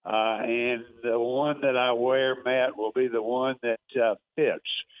 and the one that I wear, Matt, will be the one that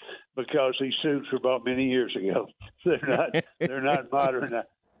fits, because these suits were bought many years ago. They're not modern.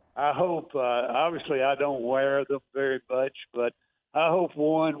 I hope. Obviously, I don't wear them very much, but I hope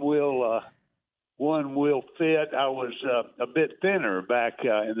one will fit. I was a bit thinner back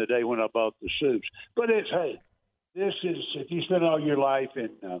in the day when I bought the suits. But this is, if you spend all your life in,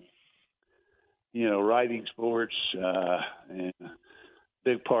 writing sports, and a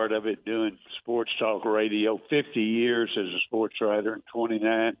big part of it doing sports talk radio, 50 years as a sports writer and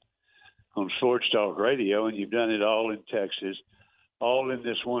 29 on sports talk radio, and you've done it all in Texas, all in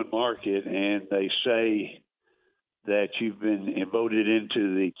this one market, and they say that you've been voted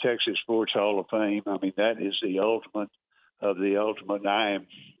into the Texas Sports Hall of Fame. I mean, that is the ultimate of the ultimate. I am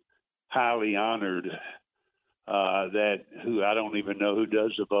highly honored I don't even know who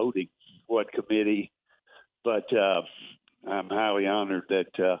does the voting, what committee, but I'm highly honored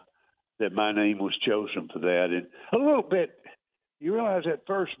that my name was chosen for that. And a little bit, you realize that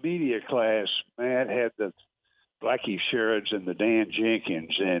first media class, Matt, had the Blackie Sherrods and the Dan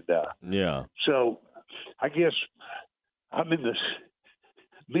Jenkins, and so I guess I'm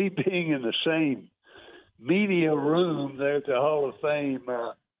me being in the same media room there at the Hall of Fame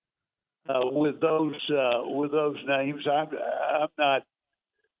with those names. I'm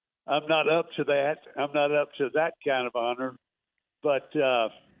not up to that. I'm not up to that kind of honor, but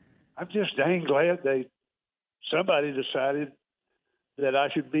I'm just dang glad somebody decided that I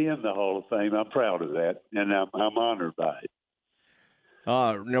should be in the Hall of Fame. I'm proud of that, and I'm honored by it.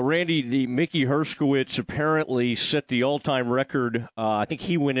 Now, Randy, the Mickey Herskowitz apparently set the all-time record. I think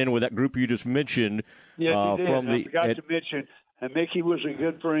he went in with that group you just mentioned. Yes, he did. I forgot to mention, and Mickey was a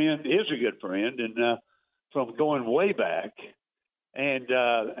good friend, and from going way back. And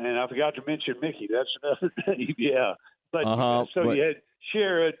I forgot to mention Mickey. That's another name, yeah. But you had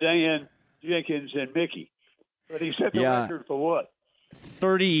Shara, Dan, Jenkins, and Mickey. But he set the record for what?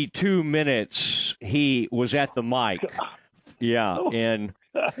 32 minutes he was at the mic. Yeah, and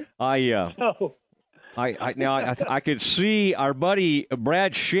I could see our buddy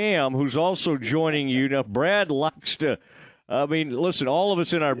Brad Sham, who's also joining you. Now, Brad likes to. I mean, listen, all of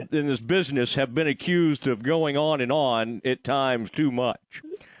us in this business have been accused of going on and on at times too much.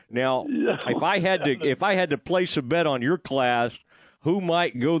 Now, if I had to place a bet on your class, who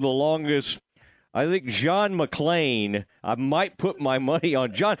might go the longest? I think John McClain. I might put my money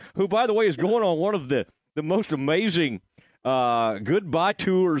on John, who, by the way, is going on one of the most amazing goodbye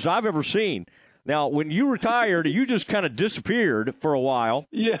tours I've ever seen. Now, when you retired, you just kind of disappeared for a while.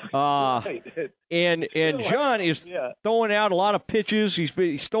 Yeah. Right. And John is throwing out a lot of pitches. He's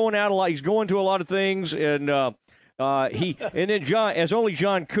throwing out a lot. He's going to a lot of things, and then John, as only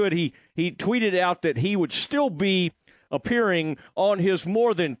John could, he tweeted out that he would still be appearing on his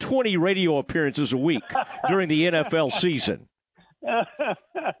more than 20 radio appearances a week during the NFL season. I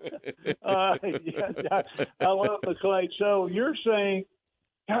love McClain. So you're saying,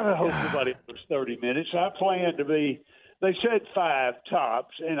 God, I hope nobody was 30 minutes. I plan to be, they said 5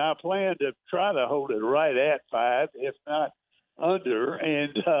 tops, and I plan to try to hold it right at 5, if not under.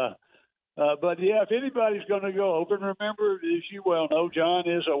 And but, yeah, if anybody's going to go over, and remember, as you well know, John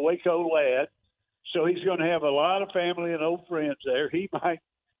is a Waco lad, so he's going to have a lot of family and old friends there. He might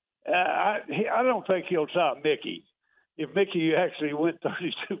I don't think he'll top Mickey. If Mickey actually went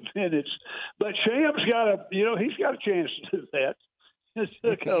 32 minutes, but Sham's got he's got a chance to do that,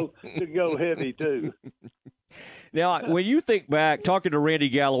 to go heavy too. Now, when you think back, talking to Randy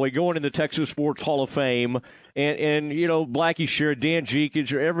Galloway, going in the Texas Sports Hall of Fame, and you know, Blackie Sherrod, Dan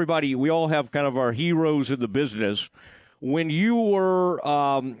Jenkins, everybody, we all have kind of our heroes in the business. When you were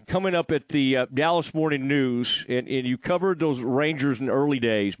coming up at the Dallas Morning News, and you covered those Rangers in the early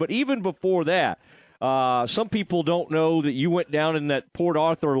days, but even before that, some people don't know that you went down in that Port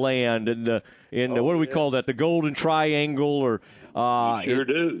Arthur land and what do we call that, the Golden Triangle, or sure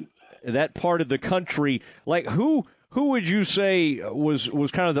do. That part of the country. Like who would you say was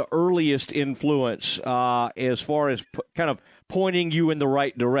kind of the earliest influence as far as kind of pointing you in the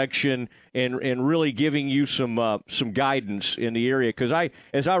right direction and really giving you some guidance in the area? Because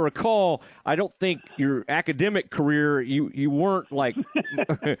as I recall, I don't think your academic career, you weren't like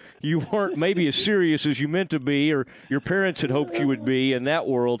you weren't maybe as serious as you meant to be, or your parents had hoped you would be in that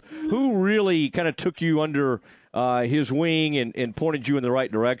world. Who really kind of took you under his wing and pointed you in the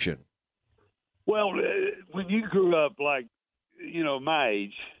right direction? Well, when you grew up, like, you know, my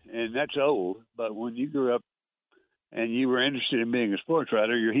age, and that's old, but when you grew up and you were interested in being a sports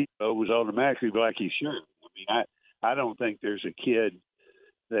writer, your hero was automatically Blackie Sherrod. I mean, I don't think there's a kid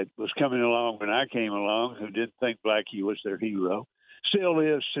that was coming along when I came along who didn't think Blackie was their hero. Still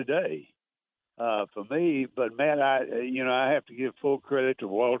is today for me. But, Matt, I have to give full credit to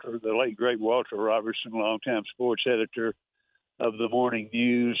Walter, the late, great Walter Robertson, longtime sports editor of the Morning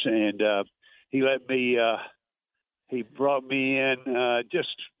News, and he let me he brought me in just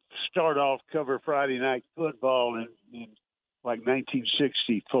start off cover Friday night football in like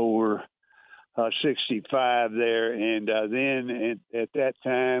 1964, 65 there. And then at that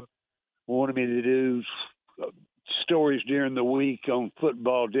time wanted me to do stories during the week on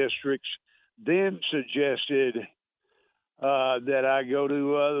football districts, then suggested that I go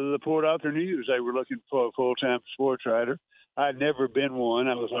to the Port Arthur News. They were looking for a full-time sports writer. I'd never been one.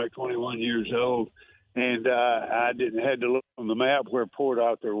 I was like 21 years old, and I had to look on the map where Port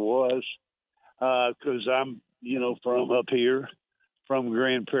Arthur was because I'm, from up here, from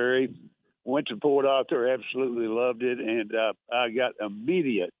Grand Prairie. Went to Port Arthur, absolutely loved it, and I got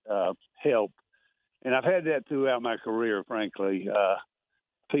immediate help. And I've had that throughout my career, frankly.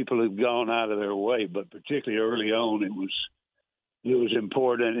 People who've gone out of their way, but particularly early on, it was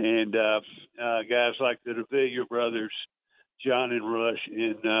important. And guys like the DeVilliers brothers, John and Rush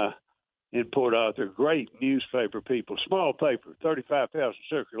in Port Arthur, great newspaper people, small paper, 35,000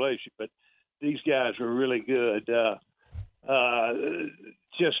 circulation, but these guys were really good.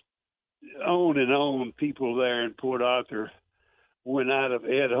 Just on and on, people there in Port Arthur went out of.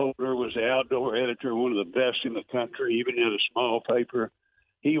 Ed Holder was the outdoor editor, one of the best in the country, even in a small paper.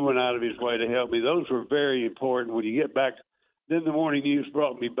 He went out of his way to help me. Those were very important. When you get back, then the Morning News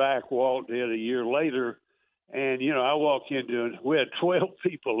brought me back. Walt did a year later. And, I walk into we had 12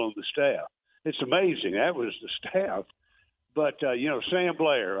 people on the staff. It's amazing. That was the staff. But, Sam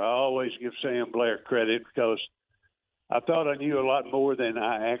Blair, I always give Sam Blair credit because I thought I knew a lot more than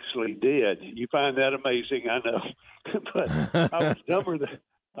I actually did. You find that amazing, I know. But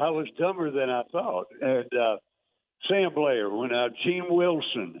I was dumber than I thought. And Sam Blair went out. Gene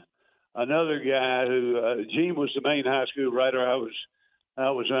Wilson, another guy who Gene was the main high school writer. I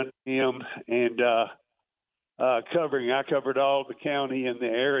was under him, and I covered all the county and the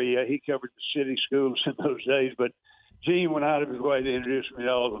area. He covered the city schools in those days, but Gene went out of his way to introduce me to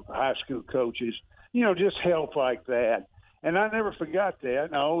all the high school coaches, just help like that. And I never forgot that.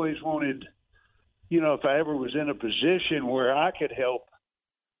 And I always wanted, if I ever was in a position where I could help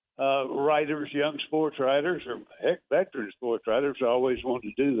writers, young sports writers, or heck, veteran sports writers, I always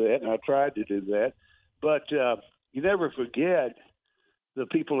wanted to do that, and I tried to do that. But you never forget the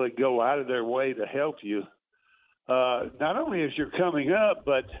people that go out of their way to help you. Not only as you're coming up,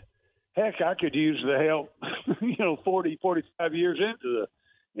 but heck, I could use the help, 40, 45 years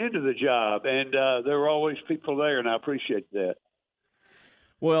into the job. And there were always people there, and I appreciate that.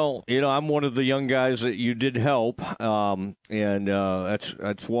 Well, I'm one of the young guys that you did help, and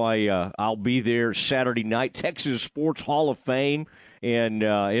that's why I'll be there Saturday night, Texas Sports Hall of Fame. And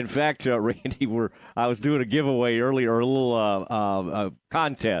in fact, Randy, I was doing a giveaway earlier, a little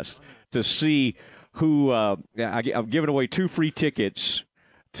contest to see who I'm giving away 2 free tickets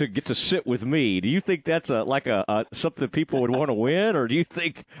to get to sit with me. Do you think that's something people would want to win, or do you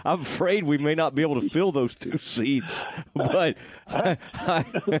think, I'm afraid we may not be able to fill those 2 seats? But I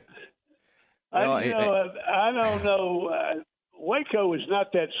don't know. Waco is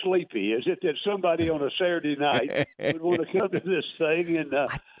not that sleepy, is it? That somebody on a Saturday night would want to come to this thing and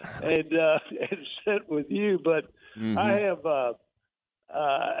sit with you. But I have.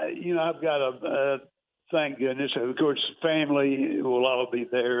 I've got a thank goodness. Of course, family will all be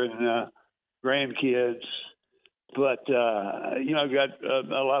there, and grandkids, But I've got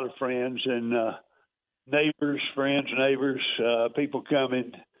a lot of friends and neighbors, people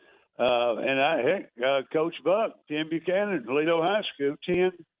coming. Coach Buck, Tim Buchanan, Toledo High School,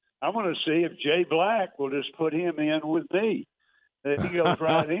 10. I want to see if Jay Black will just put him in with me. He goes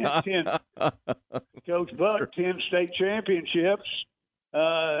right in. 10. Coach Buck, 10 state championships,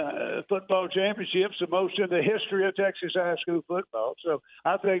 football championships, the most in the history of Texas high school football. So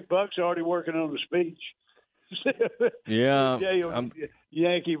I think Buck's already working on the speech. Yeah,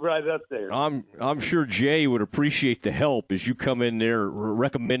 Yankee right up there. I'm sure Jay would appreciate the help as you come in there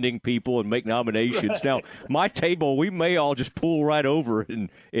recommending people and make nominations. Right. Now, my table, we may all just pull right over and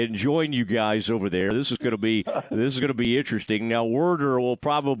join you guys over there. This is going to be interesting. Now, Werder will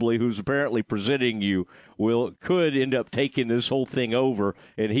probably, who's apparently presenting you, could end up taking this whole thing over,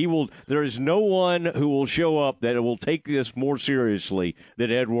 and he will. There is no one who will show up that will take this more seriously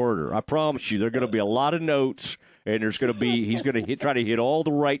than Ed Werder. I promise you, there are going to be a lot of notes, and he's going to try to hit all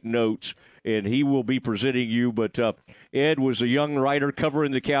the right notes, and he will be presenting you. But Ed was a young writer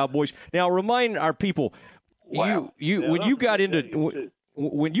covering the Cowboys. Now, remind our people, when you got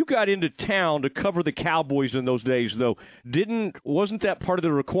into town to cover the Cowboys in those days, though, wasn't that part of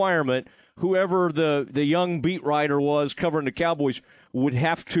the requirement? Whoever the young beat writer was covering the Cowboys would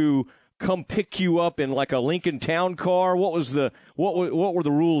have to come pick you up in like a Lincoln Town car. What were the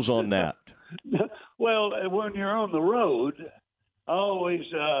rules on that? Well, when you're on the road, I always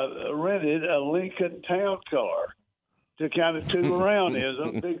rented a Lincoln Town car to kind of tool around in.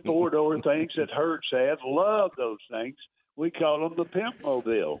 Those big four-door things that Hertz had. Loved those things. We called them the Pimp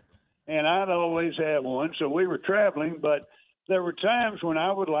Mobile. And I'd always have one, so we were traveling, but there were times when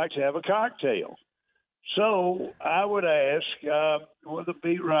I would like to have a cocktail. So I would ask one of the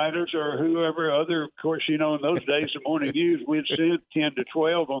beat writers or whoever other, of course, in those days, the morning news, we'd send 10 to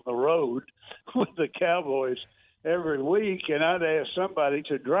 12 on the road with the Cowboys every week, and I'd ask somebody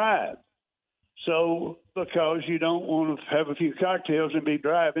to drive. So because you don't want to have a few cocktails and be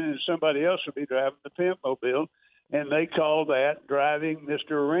driving, and somebody else would be driving the Pimp Mobile, and they call that driving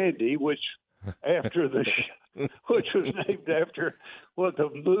Mr. Randy, which was named after the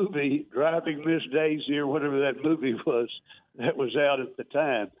movie Driving Miss Daisy or whatever that movie was that was out at the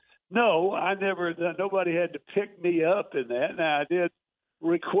time. No, nobody had to pick me up in that. Now, I did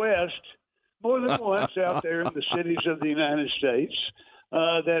request more than once out there in the cities of the United States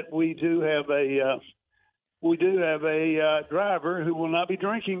that we do have a driver who will not be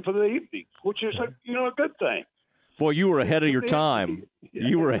drinking for the evening, which is a good thing. Boy, you were ahead of your time.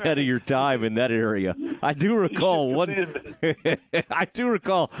 You were ahead of your time in that area. I do recall one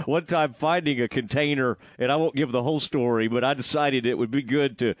time finding a container, and I won't give the whole story, but I decided it would be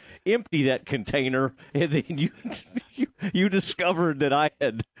good to empty that container, and then you discovered that I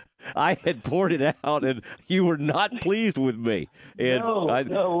had poured it out, and you were not pleased with me. And I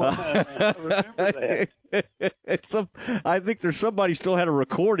remember that. I think there's somebody still had a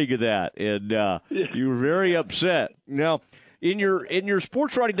recording of that, and you were very upset. Now, in your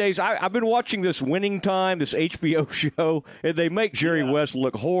sports writing days, I've been watching this Winning Time, this HBO show, and they make Jerry West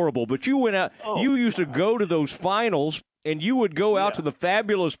look horrible. But you went out. You used to go to those finals, and you would go out to the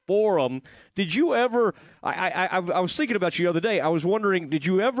Fabulous Forum. Did you ever? I was thinking about you the other day. I was wondering, did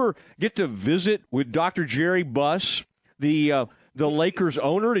you ever get to visit with Dr. Jerry Buss, the Lakers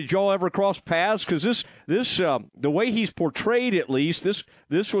owner? Did y'all ever cross paths? Because this the way he's portrayed, at least this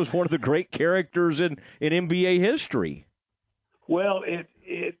was one of the great characters in NBA history. Well, and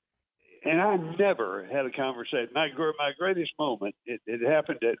I never had a conversation. My greatest moment, it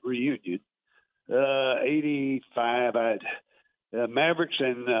happened at Reunion, 85. Mavericks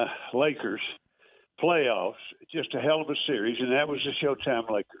and Lakers playoffs, just a hell of a series, and that was the Showtime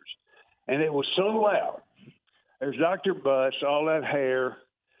Lakers, and it was so loud. There's Dr. Buss, all that hair.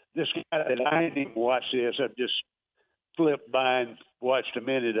 This guy that I didn't even watch this. I've just flipped by and watched a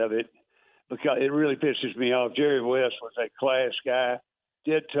minute of it because it really pisses me off. Jerry West was a class guy.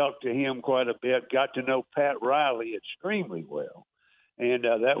 Did talk to him quite a bit. Got to know Pat Riley extremely well. And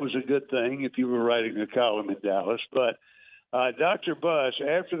that was a good thing if you were writing a column in Dallas. But Dr. Buss,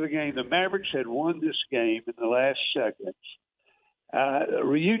 after the game, the Mavericks had won this game in the last seconds.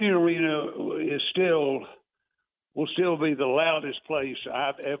 Reunion Arena will still be the loudest place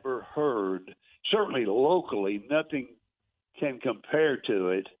I've ever heard. Certainly locally, nothing can compare to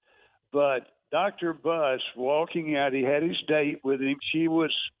it. But Dr. Buss walking out, he had his date with him. She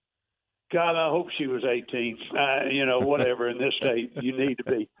was, God, I hope she was 18. Whatever, in this state, you need to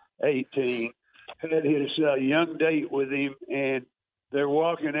be 18. Had his young date with him, and they're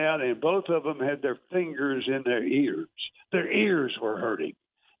walking out, and both of them had their fingers in their ears. Their ears were hurting.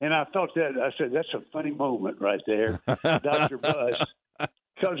 And I said, that's a funny moment right there, Dr. Buss.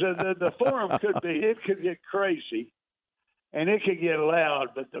 Because the forum could get crazy. And it could get loud,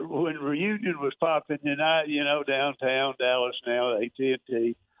 but when reunion was popping, and downtown Dallas now,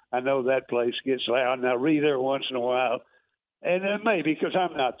 AT&T, I know that place gets loud, and I read there once in a while, and then maybe because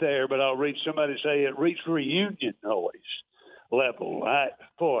I'm not there, but I'll read somebody say it reached reunion noise level.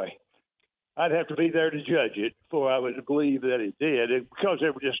 I'd have to be there to judge it before I would believe that it did, because they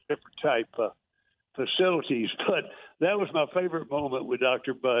were just different type facilities. But that was my favorite moment with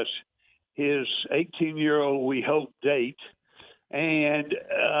Dr. Buss, his 18-year-old, we hope, date. And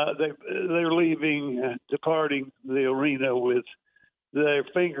they're leaving, departing the arena with their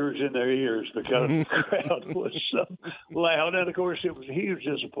fingers in their ears because the crowd was so loud. And, of course, it was a huge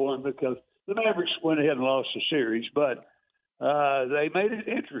disappointment because the Mavericks went ahead and lost the series. But they made it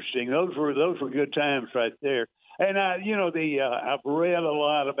interesting. Those were good times right there. And, I've read a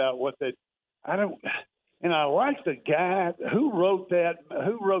lot about what I like the guy who wrote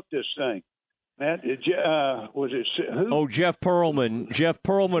this thing. Matt, was it who? Oh, Jeff Pearlman. Jeff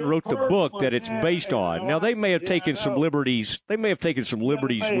Pearlman wrote the book that it's based on. Now they may have taken some liberties. They may have taken some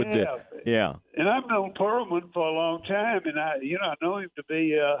liberties with it. Yeah. And I've known Pearlman for a long time, and I know him to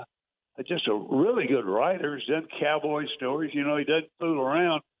be just a really good writer. He's done cowboy stories. He doesn't fool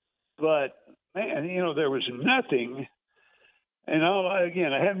around. But man, there was nothing. And I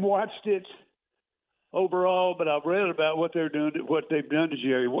hadn't watched it overall, but I've read about what they've done to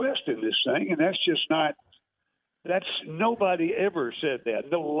Jerry West in this thing, and that's nobody ever said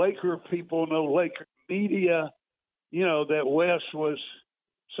that. No Laker people, no Laker media, that West was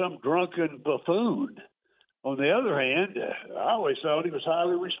some drunken buffoon. On the other hand, I always thought he was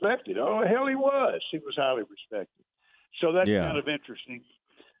highly respected. Oh, hell, he was. He was highly respected. So that's kind of interesting.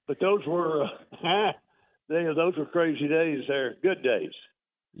 But those were those were crazy days there, good days.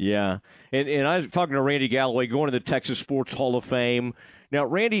 Yeah, and I was talking to Randy Galloway, going to the Texas Sports Hall of Fame. Now,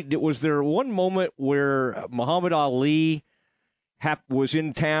 Randy, was there one moment where Muhammad Ali was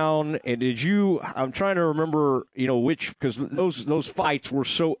in town, and I'm trying to remember, which, because those fights were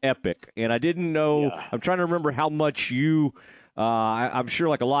so epic, and I didn't know, I'm trying to remember how much I'm sure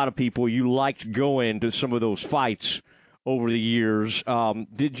like a lot of people, you liked going to some of those fights over the years.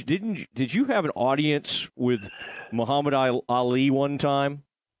 Did you have an audience with Muhammad Ali one time?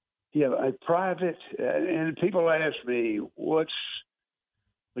 Yeah, a private, and people ask me, what's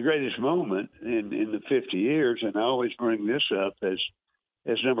the greatest moment in the 50 years? And I always bring this up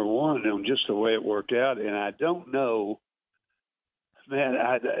as number one on just the way it worked out. And I don't know, man,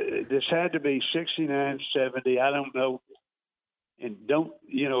 this had to be 69, 70. I don't know. And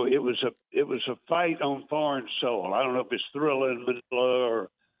it was a fight on Foreign Soul. I don't know if it's Thrilla in Manila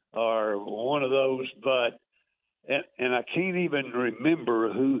or one of those, but and I can't even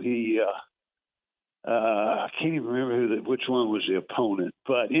remember who I can't even remember which one was the opponent.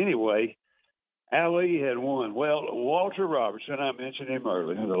 But anyway, Ali had won. Well, Walter Robertson, I mentioned him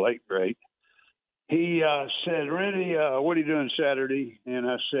earlier, the late great. He said, "Randy, what are you doing Saturday?" And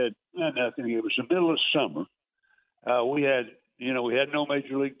I said, "Nothing." It was the middle of summer. We had no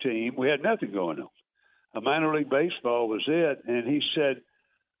major league team. We had nothing going on. A minor league baseball was it. And he said,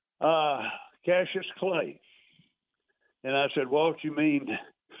 Cassius Clay. And I said, Walt, you mean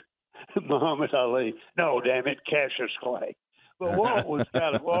Muhammad Ali? No, damn it, Cassius Clay. But Walt was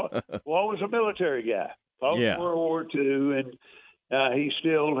Walt was a military guy. Fought in World War II, and he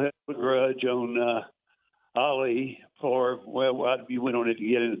still had a grudge on Ali for, you went on it to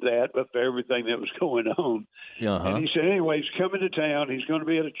get into that, but for everything that was going on. And he said, anyway, he's coming to town. He's going to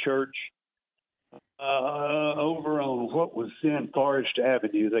be at a church over on what was then Forest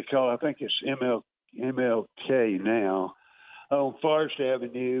Avenue. They call it, I think it's MLK now, on Forest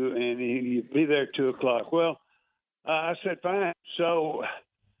Avenue, and he'd be there at 2:00. Well, I said, fine. So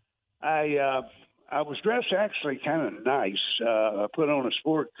I was dressed actually kind of nice. I put on a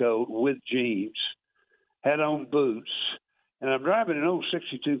sport coat with jeans, had on boots, and I'm driving an old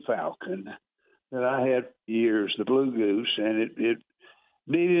 62 Falcon that I had for years, the Blue Goose, and it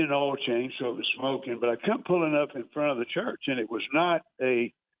needed an oil change, so it was smoking. But I come pulling up in front of the church, and it was not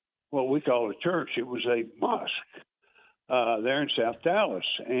what we call a church. It was a mosque there in South Dallas.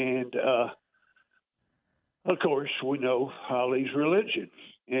 And, of course, we know Ali's religion.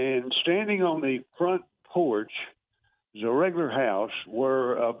 And standing on the front porch, it was a regular house,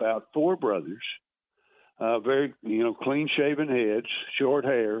 were about four brothers, very, clean-shaven heads, short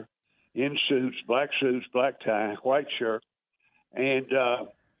hair, in suits, black tie, white shirt, and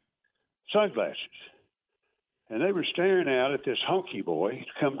sunglasses. And they were staring out at this honky boy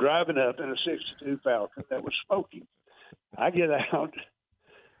come driving up in a 62 Falcon that was smoking. I get out,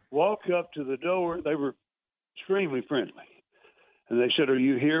 walk up to the door. They were extremely friendly. And they said, "Are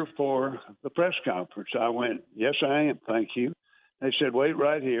you here for the press conference?" I went, "Yes, I am. Thank you." They said, "Wait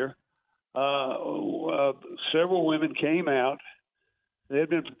right here." Several women came out. They had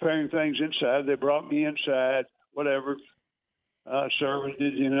been preparing things inside. They brought me inside, whatever, serving,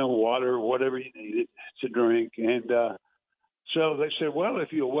 water, whatever you needed to drink. And so they said, "Well,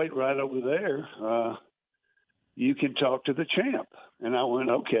 if you'll wait right over there, you can talk to the champ." And I went,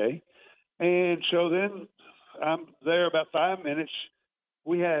 "Okay." And so then I'm there about 5 minutes.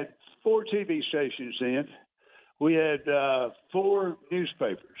 We had 4 TV stations in. We had 4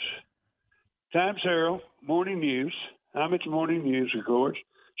 newspapers. Times-Herald, Morning News. I'm at the Morning News, of course.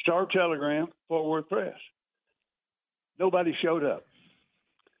 Star-Telegram, Fort Worth Press. Nobody showed up.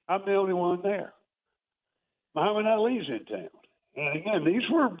 I'm the only one there. Muhammad Ali's in town. And again, these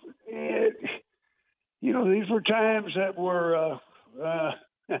were times that were,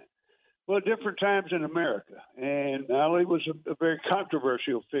 different times in America. And Ali was a very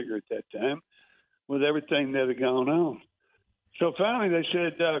controversial figure at that time with everything that had gone on. So finally they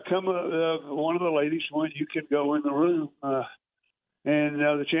said, come, one of the ladies, when you can go in the room, and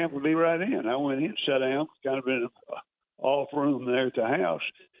the champ will be right in. I went in, sat down, kind of in an off room there at the house.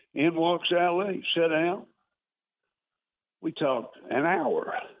 In walks Ali, sat down. We talked an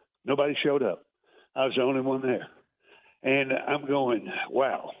hour. Nobody showed up. I was the only one there. And I'm going,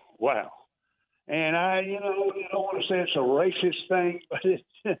 wow. And I, don't want to say it's a racist thing, but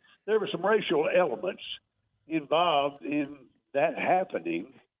there were some racial elements involved in that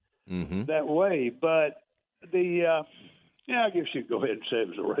happening that way. But I guess you could go ahead and say it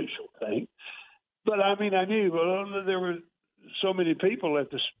was a racial thing. But I mean, I knew there were so many people at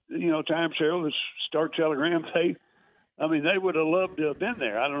the, Times-Herald, the Star-Telegram. They would have loved to have been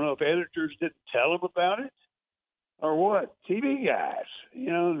there. I don't know if editors didn't tell them about it or what. TV guys,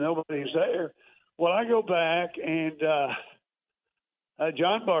 nobody's there. Well, I go back and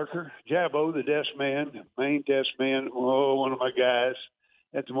John Barker, Jabbo, the desk man, main desk man, one of my guys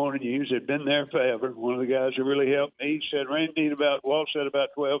at the Morning News, had been there forever. One of the guys who really helped me. He said, "Randy, Walt said about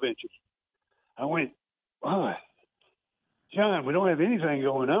 12 inches. I went, "Oh, John, we don't have anything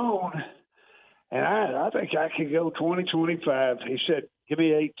going on. And I think I could go 20, 25. He said, "Give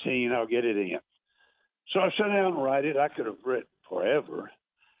me 18, I'll get it in." So I sat down and write it. I could have written forever.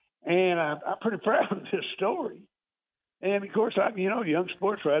 And I'm pretty proud of this story. And, of course, young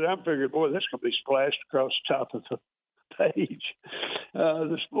sports writer, I'm figuring, boy, this is going to be splashed across the top of the page,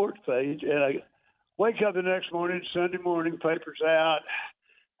 the sports page. And I wake up the next morning, Sunday morning, paper's out.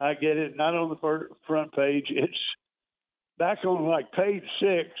 I get it, not on the front page. It's back on like page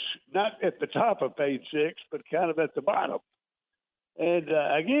 6, not at the top of page 6, but kind of at the bottom. And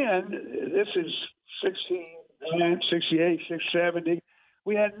again, this is 69, 68, 70.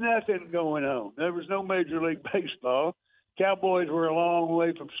 We had nothing going on. There was no Major League Baseball. Cowboys were a long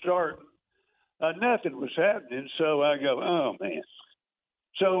way from starting. Nothing was happening. So I go, oh, man.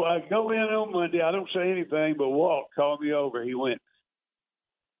 So I go in on Monday. I don't say anything, but Walt called me over. He went,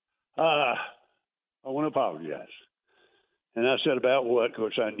 I want to apologize. And I said, about what? Of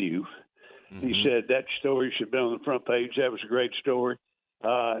course, I knew. Mm-hmm. He said, that story should be on the front page. That was a great story.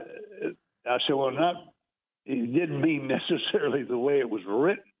 I said, well, he didn't mean necessarily the way it was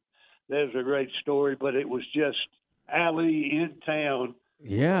written. That was a great story, but it was just Ali in town.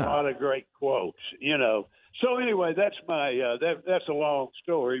 Yeah. A lot of great quotes, So anyway, that's my that's a long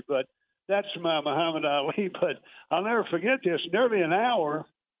story, but that's my Muhammad Ali. But I'll never forget this. Nearly an hour,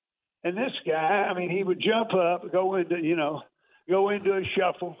 and this guy, he would jump up, go into a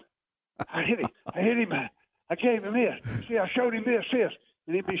shuffle. I hit him. I gave him this. See, I showed him this,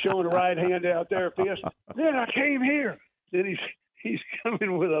 and he'd be showing the right hand out there, fist. Then I came here. Then he's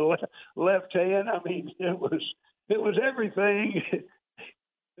coming with a left hand. It was everything.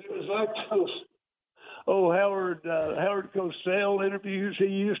 It was like those Howard Cosell interviews he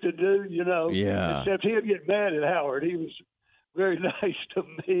used to do, Yeah. Except he'd get mad at Howard. He was very nice to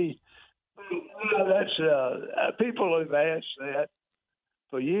me. That's people have asked that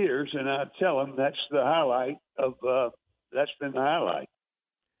for years, and I tell them that's the highlight of. That's been the highlight.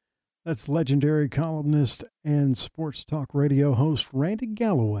 That's legendary columnist and sports talk radio host Randy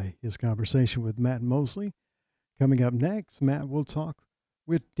Galloway. His conversation with Matt Mosley. Coming up next, Matt will talk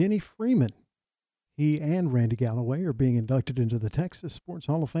with Denny Freeman. He and Randy Galloway are being inducted into the Texas Sports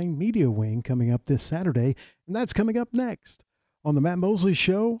Hall of Fame Media Wing coming up this Saturday, and that's coming up next on the Matt Mosley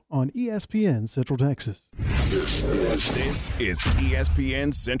Show on ESPN Central Texas. This is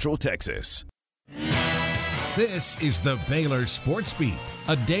ESPN Central Texas. This is the Baylor Sports Beat,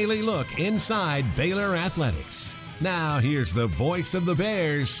 a daily look inside Baylor athletics. Now, here's the voice of the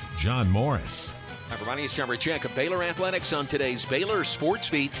Bears, John Morris. Hi, everybody. It's John Check of Baylor Athletics on today's Baylor Sports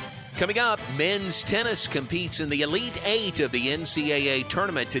Beat. Coming up, men's tennis competes in the Elite Eight of the NCAA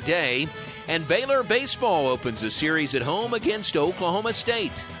tournament today, and Baylor baseball opens a series at home against Oklahoma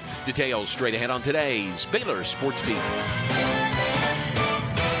State. Details straight ahead on today's Baylor Sports Beat.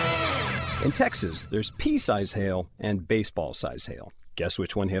 In Texas, there's pea-size hail and baseball-size hail. Guess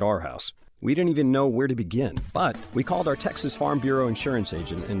which one hit our house? We didn't even know where to begin, but we called our Texas Farm Bureau insurance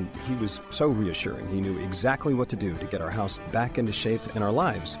agent, and he was so reassuring. He knew exactly what to do to get our house back into shape and our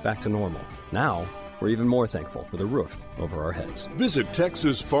lives back to normal. Now, we're even more thankful for the roof over our heads. Visit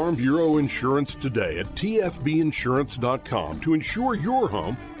Texas Farm Bureau Insurance today at tfbinsurance.com to insure your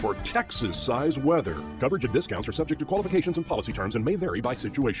home for Texas-size weather. Coverage and discounts are subject to qualifications and policy terms and may vary by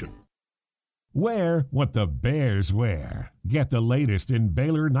situation. Wear what the Bears wear. Get the latest in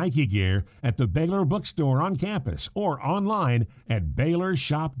Baylor Nike gear at the Baylor Bookstore on campus or online at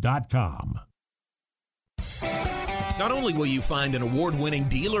BaylorShop.com. Not only will you find an award-winning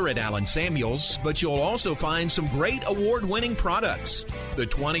dealer at Allen Samuels, but you'll also find some great award-winning products. The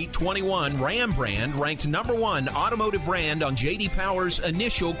 2021 Ram brand ranked #1 automotive brand on J.D. Power's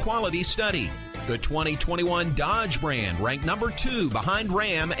initial quality study. The 2021 Dodge brand ranked #2 behind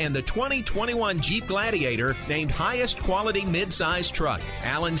Ram, and the 2021 Jeep Gladiator named highest quality midsize truck.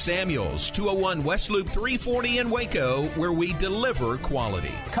 Allen Samuels, 201 West Loop 340 in Waco, where we deliver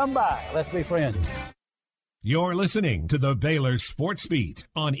quality. Come by, let's be friends. You're listening to the Baylor Sports Beat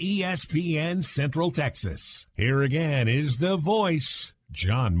on ESPN Central Texas. Here again is the voice,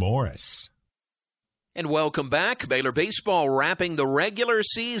 John Morris. And welcome back. Baylor baseball wrapping the regular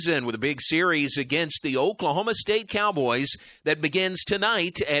season with a big series against the Oklahoma State Cowboys that begins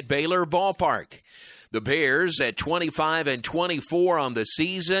tonight at Baylor Ballpark. The Bears at 25-24 on the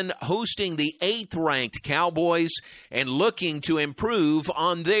season, hosting the 8th-ranked Cowboys and looking to improve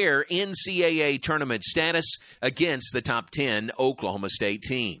on their NCAA tournament status against the top 10 Oklahoma State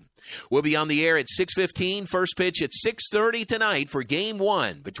team. We'll be on the air at 6:15, first pitch at 6:30 tonight for Game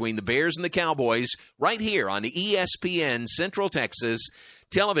 1 between the Bears and the Cowboys right here on ESPN Central Texas.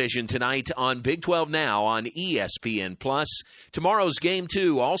 Television tonight on Big 12 Now on ESPN+. Tomorrow's Game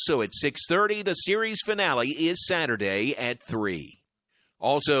 2 also at 6:30. The series finale is Saturday at 3.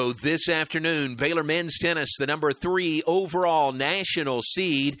 Also this afternoon, Baylor men's tennis, the #3 overall national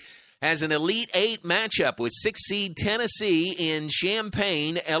seed, has an Elite Eight matchup with 6-seed Tennessee in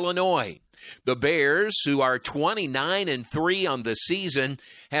Champaign, Illinois. The Bears, who are 29-3 on the season,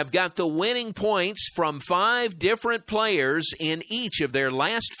 have got the winning points from 5 different players in each of their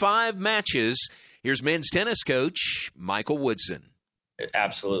last 5 matches. Here's men's tennis coach Michael Woodson.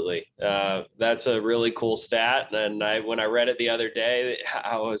 Absolutely. That's a really cool stat. And when I read it the other day,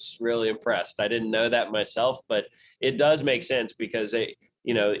 I was really impressed. I didn't know that myself, but it does make sense because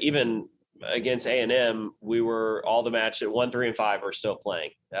even against A&M, we were all the match at 1, 3, and 5 were still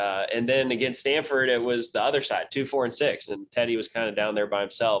playing. And then against Stanford, it was the other side, 2, 4, and 6. And Teddy was kind of down there by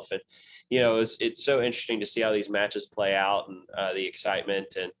himself. And, it's so interesting to see how these matches play out and the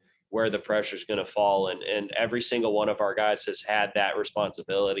excitement and where the pressure is going to fall. And every single one of our guys has had that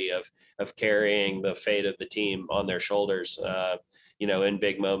responsibility of carrying the fate of the team on their shoulders, in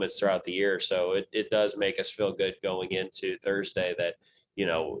big moments throughout the year. So it does make us feel good going into Thursday that,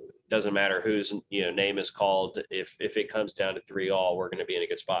 doesn't matter whose, name is called. If it comes down to 3-all, we're going to be in a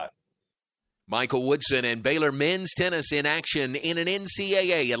good spot. Michael Woodson and Baylor men's tennis in action in an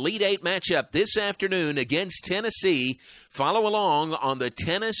NCAA Elite Eight matchup this afternoon against Tennessee. Follow along on the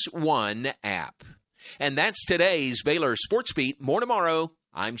Tennis One app. And that's today's Baylor Sports Beat. More tomorrow.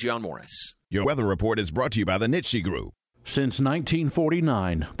 I'm John Morris. Your weather report is brought to you by the Nitsche Group. Since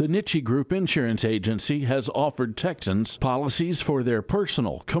 1949, the Nitsche Group Insurance Agency has offered Texans policies for their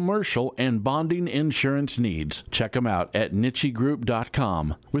personal, commercial, and bonding insurance needs. Check them out at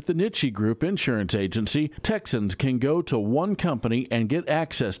NitscheGroup.com. With the Nitsche Group Insurance Agency, Texans can go to one company and get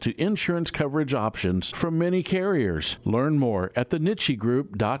access to insurance coverage options from many carriers. Learn more at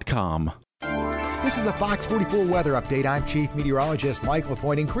thenitschegroup.com. This is a Fox 44 weather update. I'm Chief Meteorologist Mike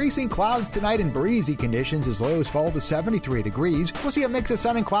LaPointe. Increasing clouds tonight and breezy conditions as lows fall to 73 degrees. We'll see a mix of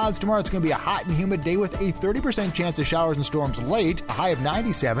sun and clouds tomorrow. It's going to be a hot and humid day with a 30% chance of showers and storms late, a high of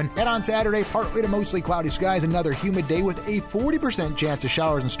 97. And on Saturday, partly to mostly cloudy skies, another humid day with a 40% chance of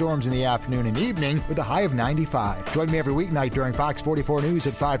showers and storms in the afternoon and evening with a high of 95. Join me every weeknight during Fox 44 News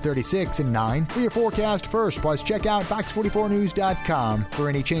at 5:36 and 9 for your forecast first. Plus, check out fox44news.com for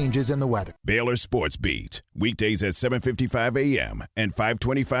any changes in the weather. Baylor Sports Beat, weekdays at 7:55 a.m. and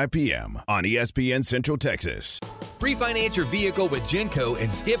 5:25 p.m. on ESPN Central Texas. Refinance your vehicle with Genco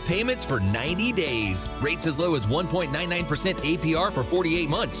and skip payments for 90 days. Rates as low as 1.99% APR for 48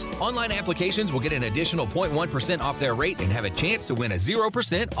 months. Online applications will get an additional 0.1% off their rate and have a chance to win a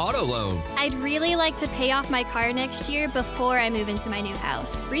 0% auto loan. I'd really like to pay off my car next year before I move into my new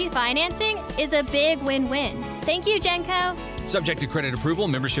house. Refinancing is a big win-win. Thank you, Genco. Subject to credit approval,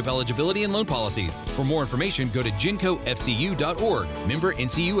 membership eligibility, and loan policies. For more information, go to GencoFCU.org. Member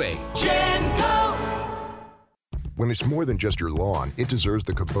NCUA. Genco! When it's more than just your lawn, it deserves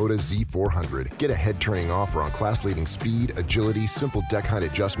the Kubota Z400. Get a head-turning offer on class-leading speed, agility, simple deck height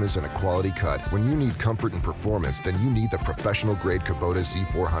adjustments, and a quality cut. When you need comfort and performance, then you need the professional-grade Kubota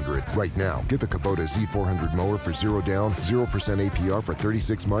Z400. Right now, get the Kubota Z400 mower for 0 down, 0% APR for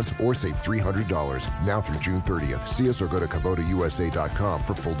 36 months, or save $300. Now through June 30th. See us or go to KubotaUSA.com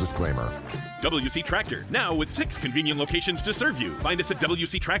for full disclaimer. WC Tractor, now with 6 convenient locations to serve you. Find us at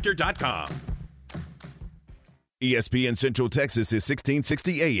WCTractor.com. ESPN Central Texas is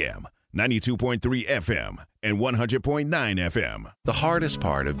 1660 AM, 92.3 FM, and 100.9 FM. The hardest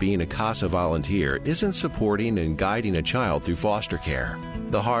part of being a CASA volunteer isn't supporting and guiding a child through foster care.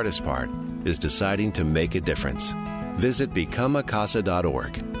 The hardest part is deciding to make a difference. Visit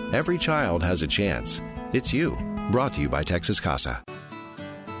becomeacasa.org. Every child has a chance. It's you. Brought to you by Texas CASA.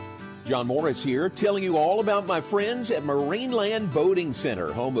 John Morris here, telling you all about my friends at Marineland Boating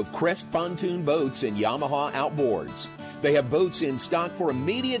Center, home of Crest Pontoon Boats and Yamaha Outboards. They have boats in stock for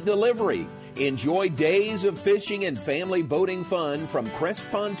immediate delivery. Enjoy days of fishing and family boating fun from Crest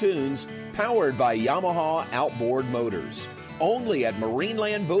Pontoons, powered by Yamaha Outboard Motors. Only at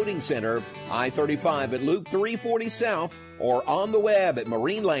Marineland Boating Center, I-35 at Loop 340 South, or on the web at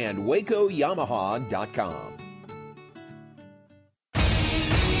marinelandwacoyamaha.com.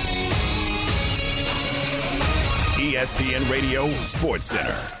 ESPN Radio Sports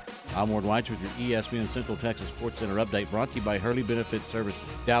Center. I'm Ward Weitz with your ESPN Central Texas Sports Center update, brought to you by Hurley Benefit Services.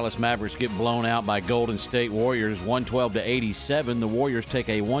 Dallas Mavericks get blown out by Golden State Warriors 112-87. The Warriors take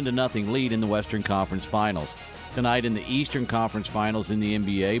a 1-0 lead in the Western Conference Finals. Tonight in the Eastern Conference Finals in the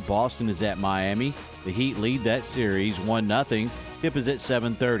NBA, Boston is at Miami. The Heat lead that series 1-0. Tip is at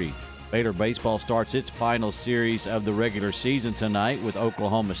 7:30. Baylor baseball starts its final series of the regular season tonight with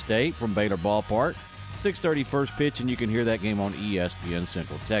Oklahoma State from Baylor Ballpark. 6:30 first pitch, and you can hear that game on ESPN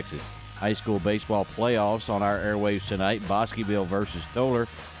Central Texas. High school baseball playoffs on our airwaves tonight, Bosqueville versus Toller,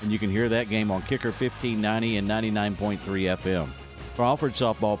 and you can hear that game on Kicker 1590 and 99.3 FM. Crawford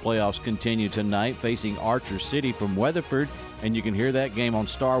softball playoffs continue tonight, facing Archer City from Weatherford, and you can hear that game on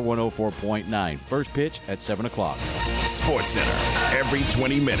Star 104.9. First pitch at 7 o'clock. Sports Center, every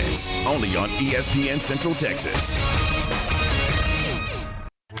 20 minutes, only on ESPN Central Texas.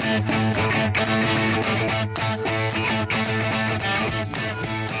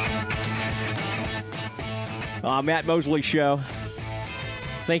 Matt Mosley Show.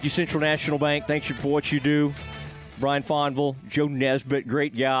 Thank you, Central National Bank. Thank you for what you do. Brian Fonville, Joe Nesbitt,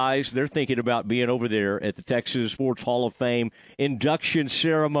 great guys. They're thinking about being over there at the Texas Sports Hall of Fame induction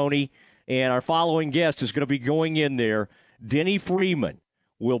ceremony. And our following guest is going to be going in there. Denny Freeman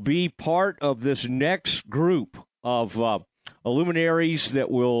will be part of this next group of luminaries that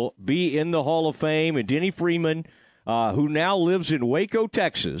will be in the Hall of Fame. And Denny Freeman, who now lives in Waco,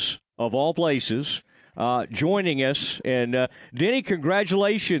 Texas, of all places, joining us. And Denny,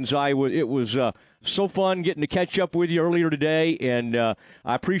 congratulations. It was so fun getting to catch up with you earlier today, and I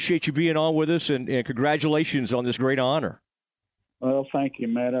appreciate you being on with us, and congratulations on this great honor. Well, thank you,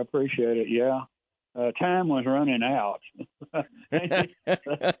 Matt. I appreciate it. Yeah. Time was running out. I needed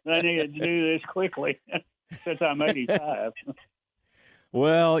to do this quickly since I'm 85.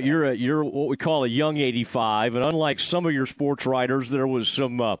 Well, you're what we call a young 85, and unlike some of your sports writers, there was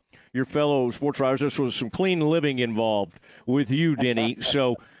some your fellow sports writers. There was some clean living involved with you, Denny.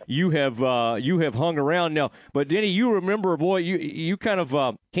 So you have hung around now. But Denny, you remember, boy, you kind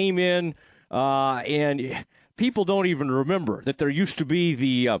of came in, and people don't even remember that there used to be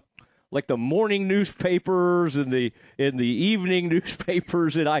the morning newspapers and the evening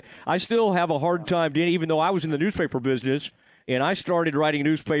newspapers, and I still have a hard time, Denny, even though I was in the newspaper business. And I started writing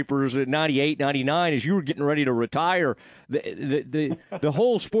newspapers at 98, 99 as you were getting ready to retire. The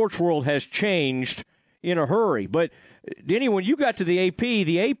whole sports world has changed in a hurry. But, Denny, when you got to the AP,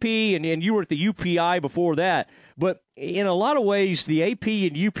 and you were at the UPI before that, but in a lot of ways the AP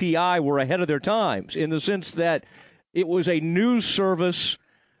and UPI were ahead of their times in the sense that it was a news service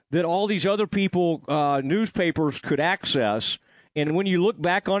that all these other people, newspapers, could access. And when you look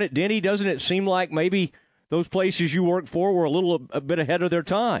back on it, Denny, doesn't it seem like maybe – those places you worked for were a bit ahead of their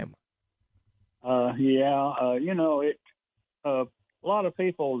time? A lot of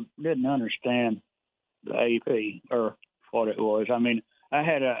people didn't understand the AP or what it was. I mean, I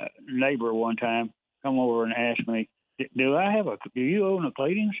had a neighbor one time come over and ask me, do you own a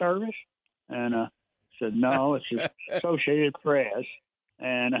cleaning service? And I said, no, it's the Associated Press.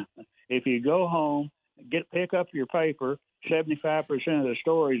 And if you go home, pick up your paper, 75% of the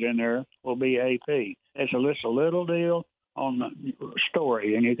stories in there will be AP. It's a little deal on the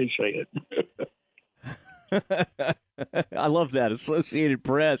story, and you can see it. I love that, Associated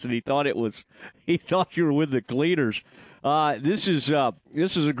Press, and he thought you were with the cleaners. This is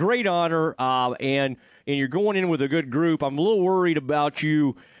a great honor, and you're going in with a good group. I'm a little worried about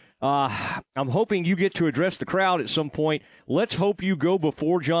you. I'm hoping you get to address the crowd at some point. Let's hope you go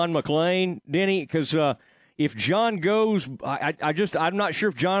before John McClain, Denny, because if John goes, I'm not sure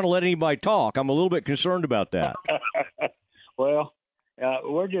if John will let anybody talk. I'm a little bit concerned about that. Well,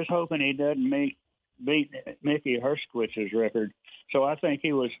 we're just hoping he doesn't beat Mickey Herskowitz's record. So I think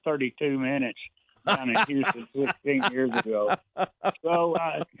he was 32 minutes down in Houston 16 years ago. So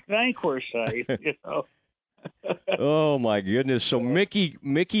I think we're safe, you know. Oh, my goodness. So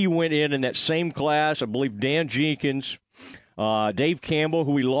Mickey went in that same class. I believe Dan Jenkins, Dave Campbell,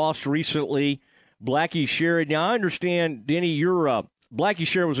 who we lost recently, Blackie Sherrod. Now, I understand, Denny, Blackie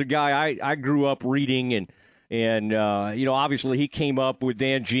Sherrod was a guy I grew up reading, and obviously he came up with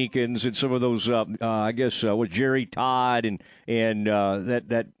Dan Jenkins and some of those, with Jerry Todd and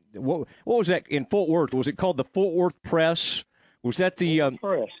that what was that in Fort Worth? Was it called the Fort Worth Press? Was that the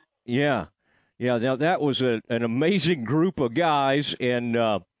Press? Yeah. Now that was an amazing group of guys, and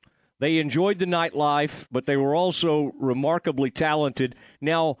they enjoyed the nightlife, but they were also remarkably talented.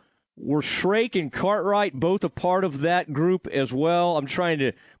 Now, were Shrake and Cartwright both a part of that group as well? I'm trying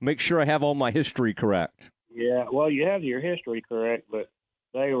to make sure I have all my history correct. Yeah, well, you have your history correct, but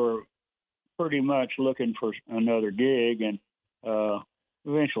they were pretty much looking for another gig and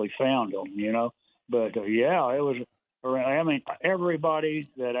eventually found them, you know. But, it was around. I mean, everybody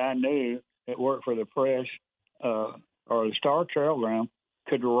that I knew that worked for the press or the Star Telegram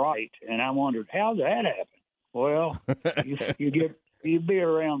could write, and I wondered, how did that happen? Well, you be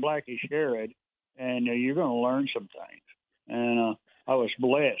around Blackie Sherrod, and you're going to learn some things. And I was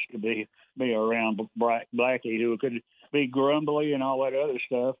blessed to be around Blackie, who could be grumbly and all that other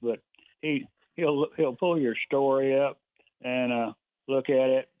stuff, but he'll pull your story up and look at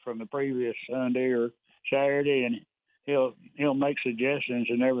it from the previous Sunday or Saturday, and he'll make suggestions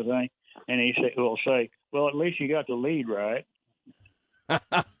and everything. And he'll say, well, at least you got the lead right.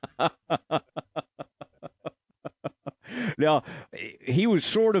 Now, he was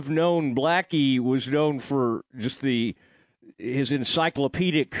sort of known, Blackie was known for just his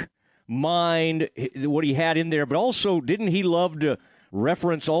encyclopedic mind, what he had in there, but also didn't he love to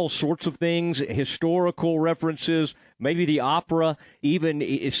reference all sorts of things, historical references, maybe the opera, even.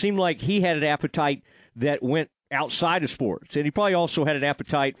 It seemed like he had an appetite that went outside of sports, and he probably also had an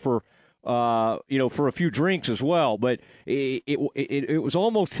appetite for for a few drinks as well, but it was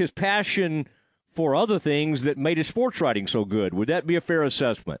almost his passion for other things that made his sports writing so good. Would that be a fair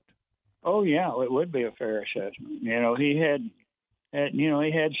assessment? Oh yeah, it would be a fair assessment. You know, he had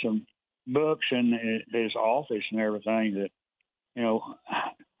some books in his office and everything that, you know,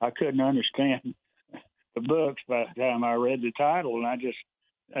 I couldn't understand the books by the time I read the title, and I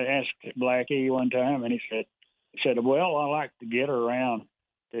asked Blackie one time, and he said, well, I like to get around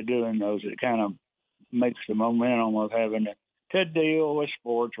to doing those. It kind of makes the momentum of having to deal with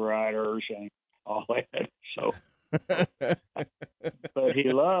sports writers and all that. So, but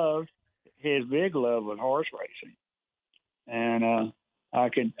his big love was horse racing, and I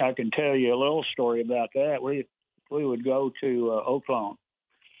can tell you a little story about that. We would go to Oaklawn.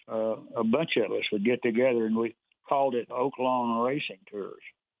 A bunch of us would get together, and we called it Oaklawn Racing Tours.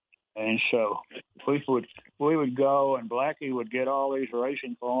 And so we would go, and Blackie would get all these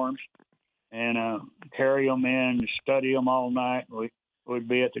racing forms and carry them in, study them all night. We would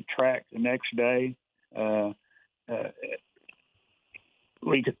be at the track the next day.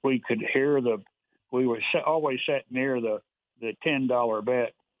 We could hear we were always sat near the $10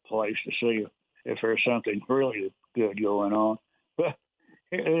 bet place to see if there's something really good going on. But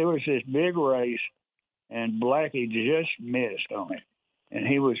it was this big race, and Blackie just missed on it. And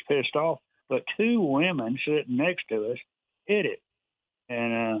he was pissed off. But two women sitting next to us hit it.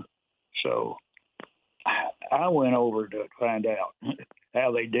 And so I went over to find out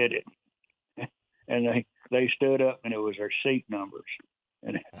how they did it. And they stood up, and it was their seat numbers.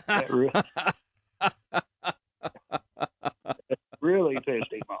 And that really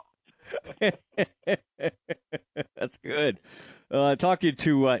pissed him off. That's good. Talking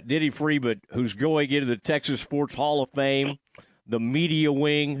to Denny Freeman, who's going into the Texas Sports Hall of Fame, the media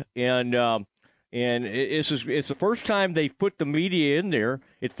wing, and And it's the first time they've put the media in there.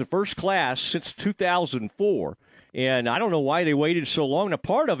 It's the first class since 2004. And I don't know why they waited so long. Now,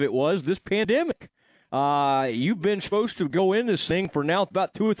 part of it was this pandemic. You've been supposed to go in this thing for now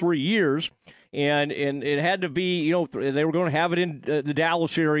about 2 or 3 years. And it had to be, they were going to have it in the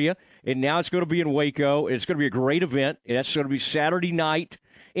Dallas area. And now it's going to be in Waco. It's going to be a great event. And that's going to be Saturday night.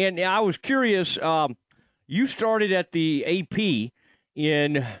 And I was curious, you started at the AP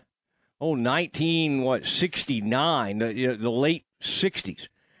in 1969, the late 60s.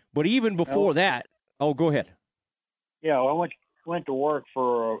 But even before that, go ahead. Yeah, I went to work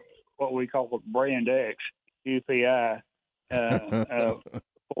for what we call Brand X, UPI,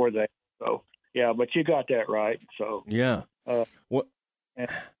 for that. So, yeah, but you got that right. So yeah. What? The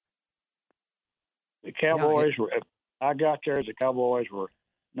Cowboys were. I got there as the Cowboys were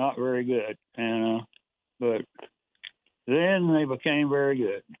not very good, and but then they became very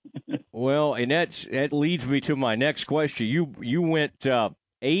good. Well, and that leads me to my next question. You went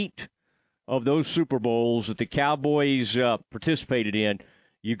 8 of those Super Bowls that the Cowboys participated in.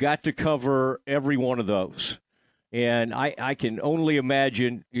 You got to cover every one of those. And I can only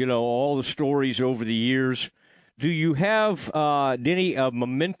imagine, all the stories over the years. Do you have, Denny, a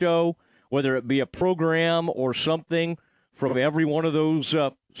memento, whether it be a program or something, from every one of those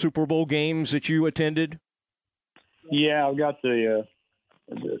Super Bowl games that you attended? Yeah, I've got the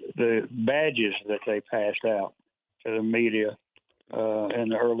badges that they passed out to the media in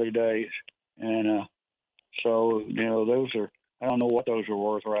the early days. And so, those are, I don't know what those are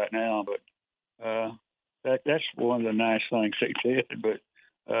worth right now, but that's one of the nice things they did. But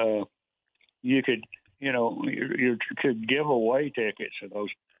you could, you could give away tickets to those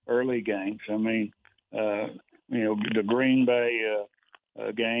early games. I mean, the Green Bay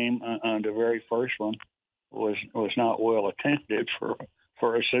game, the very first one, was not well attended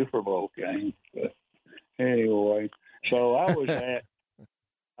for a Super Bowl game. But anyway, so I was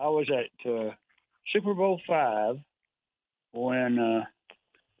at Super Bowl V when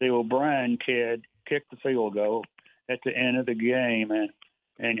the O'Brien kid kicked the field goal at the end of the game,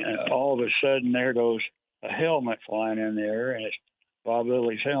 and all of a sudden there goes a helmet flying in there, and it's Bob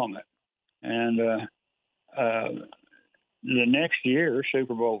Lilly's helmet. And the next year,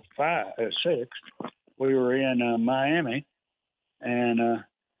 Super Bowl VI, we were in Miami, and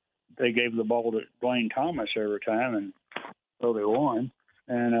they gave the ball to Dwayne Thomas every time, and so they won.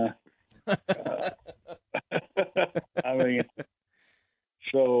 And I mean,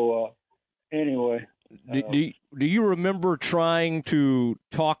 so anyway. Do you remember trying to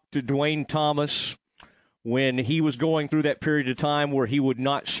talk to Dwayne Thomas when he was going through that period of time where he would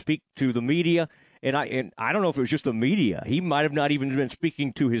not speak to the media? And I don't know if it was just the media. He might have not even been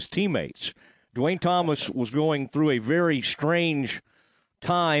speaking to his teammates. Dwayne Thomas was going through a very strange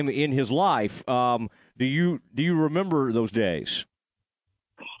time in his life. Do you remember those days?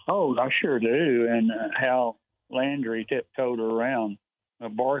 Oh, I sure do. And how Landry tiptoed around,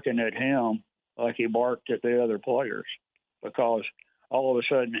 barking at him like he barked at the other players, because all of a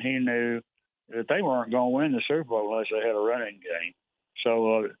sudden he knew that they weren't going to win the Super Bowl unless they had a running game.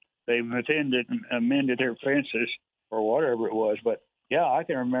 So they amended their fences or whatever it was. But yeah, I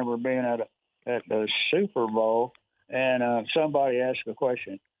can remember being at the Super Bowl, and somebody asked a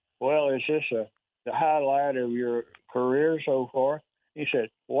question. Well, is this the highlight of your career so far? He said,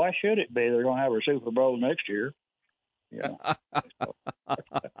 "Why should it be? They're going to have a Super Bowl next year." Yeah.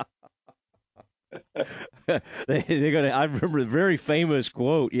 They're gonna. I remember the very famous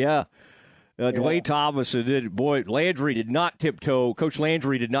quote. Yeah. Dwayne Thomas did. Boy, Landry did not tiptoe. Coach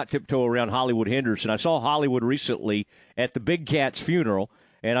Landry did not tiptoe around Hollywood Henderson. I saw Hollywood recently at the Big Cat's funeral,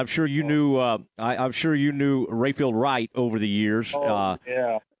 and I'm sure you knew. I'm sure you knew Rayfield Wright over the years.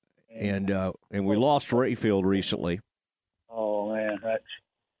 Yeah. And we lost Rayfield recently. Oh man,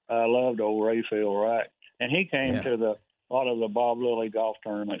 I loved old Rayfield Wright, and he came to a lot of the Bob Lilly golf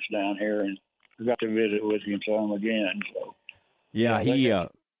tournaments down here, and we got to visit with him some again. So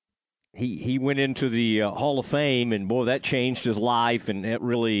he went into the Hall of Fame, and boy, that changed his life, and it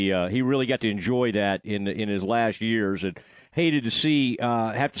really he really got to enjoy that in his last years. And hated to see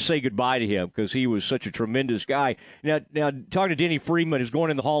have to say goodbye to him because he was such a tremendous guy. Now talking to Denny Freeman, who's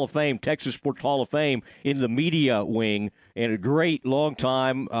going in the Hall of Fame, Texas Sports Hall of Fame, in the media wing, and a great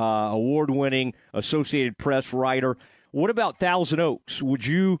long-time award-winning Associated Press writer. What about Thousand Oaks? Would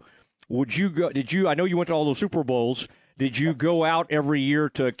you go? Did you? I know you went to all those Super Bowls. Did you go out every year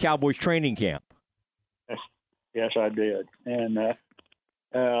to Cowboys training camp? Yes, I did. And I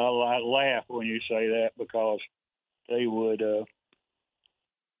laugh when you say that, because they would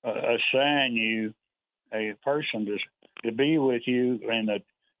assign you a person to be with you, and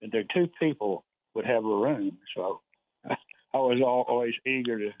the two people would have a room. So I was always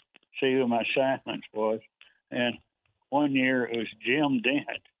eager to see who my assignment was. And one year it was Jim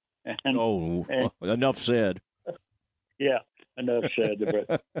Dent. And, enough said. Yeah, enough said.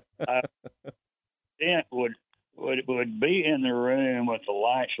 But Dent would be in the room with the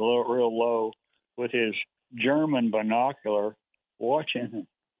lights real low with his German binocular watching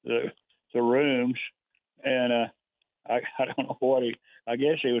the rooms. And I don't know what I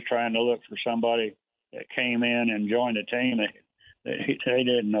guess he was trying to look for somebody that came in and joined a team that they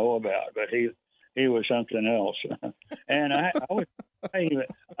didn't know about, but he was something else. And I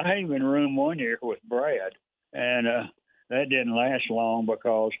even room one year with Brad, and that didn't last long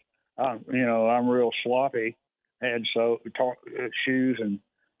because I'm real sloppy, had shoes and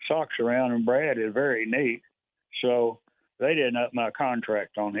socks around, and Brad is very neat, so they didn't up my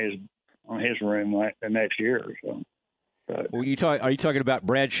contract on his room the next year or so. But, are you talking about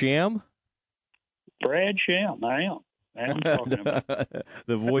Brad Sham? Brad Sham, I am. I'm talking about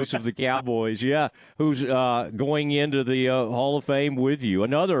the voice of the Cowboys, yeah, who's going into the Hall of Fame with you.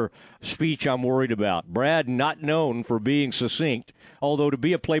 Another speech I'm worried about. Brad, not known for being succinct, although to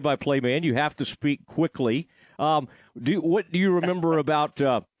be a play-by-play man, you have to speak quickly. What do you remember about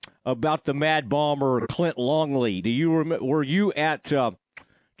the Mad Bomber Clint Longley? Do you were you at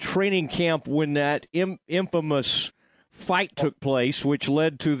training camp when that infamous fight took place, which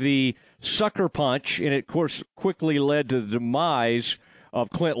led to the sucker punch, and it, of course, quickly led to the demise of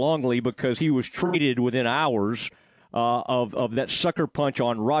Clint Longley because he was treated within hours of that sucker punch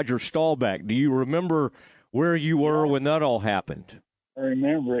on Roger Staubach. Do you remember where you were when that all happened? I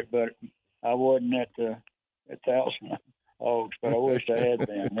remember it, but I wasn't at the 1,000 Oaks, but I wish I had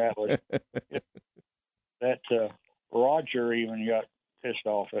been. Roger even got pissed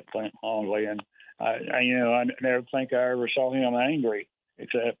off at Clint Longley, and I never think I ever saw him angry,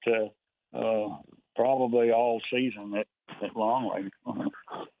 except probably all season at Longley.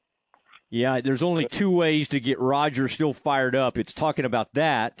 Yeah, there's only two ways to get Roger still fired up. It's talking about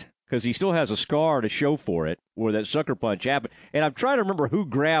that, because he still has a scar to show for it, where that sucker punch happened. And I'm trying to remember who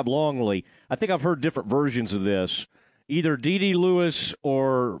grabbed Longley. I think I've heard different versions of this, either D.D. Lewis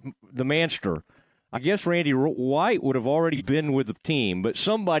or the Manster. I guess Randy White would have already been with the team, but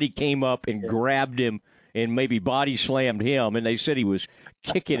somebody came up and grabbed him and maybe body slammed him, and they said he was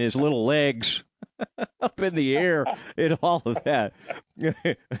kicking his little legs up in the air and all of that. But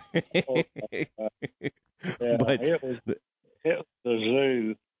it was the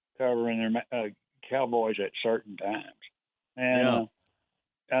zoo covering their Cowboys at certain times, and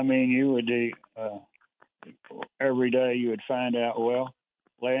I mean, you would every day you would find out, well,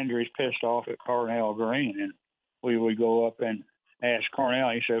 Landry's pissed off at Cornell Green, and we would go up and ask Cornell.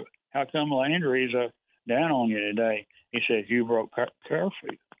 He said, "How come Landry's down on you today?" He said, "You broke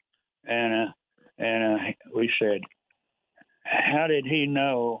curfew," and we said, "How did he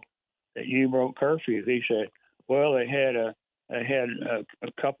know that you broke curfew?" He said, "Well, they had a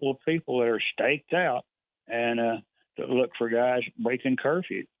couple of people that are staked out and to look for guys breaking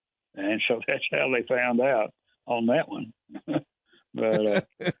curfew, and so that's how they found out on that one." But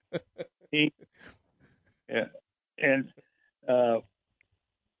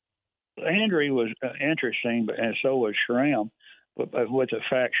Landry was interesting, and so was Schramm. But with the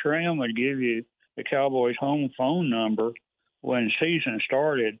fact, Schramm would give you the Cowboys' home phone number when the season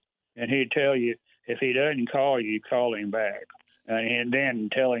started, and he'd tell you if he doesn't call you, call him back, and then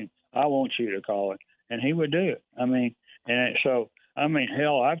tell him, "I want you to call him," and he would do it. I mean,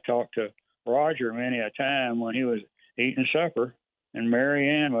 hell, I've talked to Roger many a time when he was eating supper, and Mary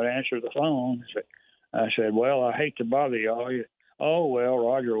Ann would answer the phone. I said, "Well, I hate to bother y'all." "Oh, well,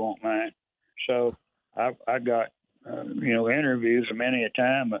 Roger won't mind." So I got, interviews many a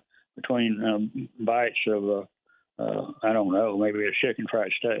time between bites of, I don't know, maybe a chicken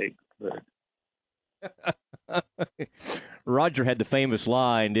fried steak. But. Roger had the famous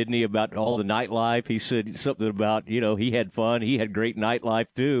line, didn't he, about all the nightlife? He said something about, he had fun. He had great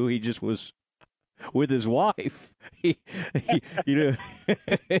nightlife, too. He just was with his wife.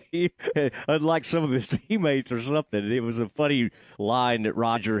 Unlike some of his teammates or something. It was a funny line that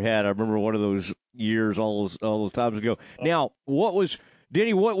Roger had. I remember one of those years all those times ago. Now, what was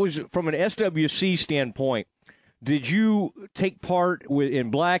from an SWC standpoint, did you take part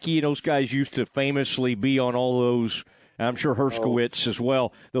in Blackie and those guys used to famously be on all those, I'm sure Herskowitz as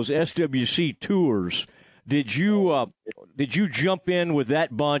well, those SWC tours? Did you jump in with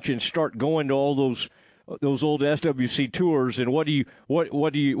that bunch and start going to all those old SWC tours? And what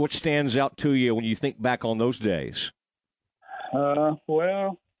stands out to you when you think back on those days?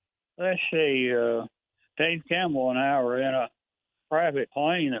 Well, let's see. Dave Campbell and I were in private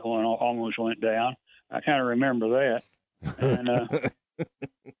plane that almost went down. I kind of remember that. And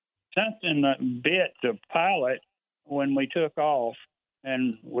something that bit the pilot when we took off,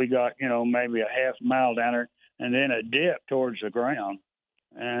 and we got, maybe a half mile down there, and then a dip towards the ground.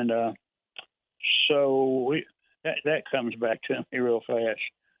 And so that comes back to me real fast.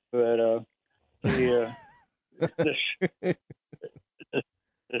 But the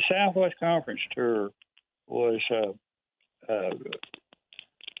Southwest Conference tour was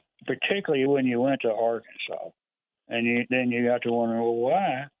particularly when you went to Arkansas, and then you got to wonder, well,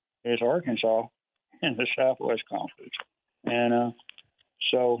 why is Arkansas in the Southwest Conference? And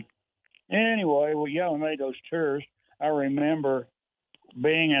so anyway, we made those tours. I remember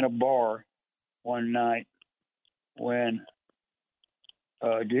being in a bar one night when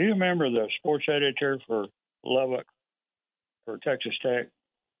do you remember the sports editor for Lubbock for Texas Tech?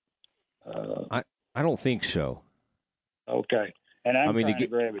 I don't think so. Okay, and I'm trying to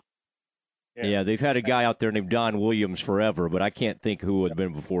grab it. Yeah, they've had a guy out there named Don Williams forever, but I can't think who would have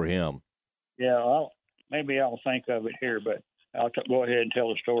been before him. Yeah, maybe I'll think of it here, but I'll go ahead and tell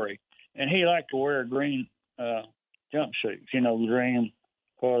the story. And he liked to wear green jumpsuits, green,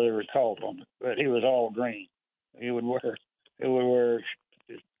 what they were called on it, but he was all green. He would wear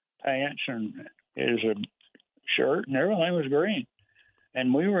his pants and his shirt, and everything was green.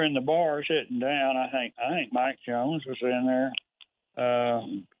 And we were in the bar sitting down. I think Mike Jones was in there, a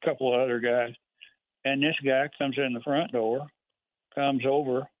couple of other guys. And this guy comes in the front door, comes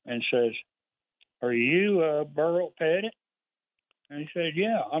over and says, "Are you Burl Pettit?" And he said,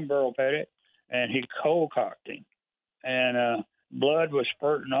 "Yeah, I'm Burl Pettit." And he cold cocked him. And blood was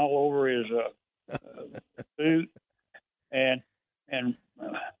spurting all over his boot. And the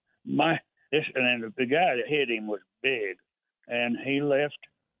guy that hit him was big. And he left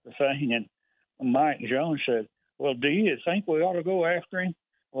the thing, and Mike Jones said, "Well, do you think we ought to go after him?"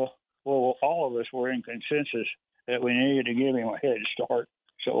 Well, all of us were in consensus that we needed to give him a head start.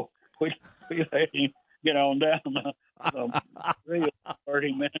 So we let him get on down the real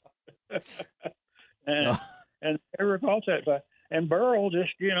 30 minutes. and never caught that fight. And Burl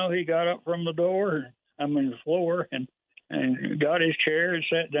just, he got up from the floor and got his chair and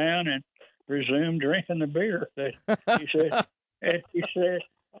sat down and resumed drinking the beer. He said,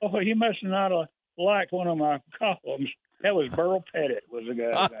 "Oh, you must not have liked one of my columns. That was Burl Pettit was the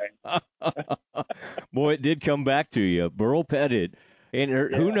guy's name." Boy, it did come back to you, Burl Pettit. And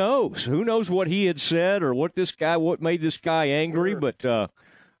who knows? Who knows what he had said or what made this guy angry? Sure. But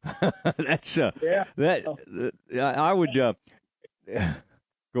that's I would go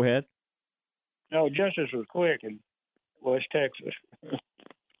ahead. No, justice was quick in West Texas.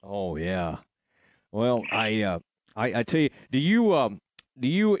 Oh yeah. Well, I tell you, do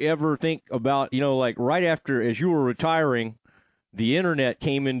you ever think about, like right after, as you were retiring, the internet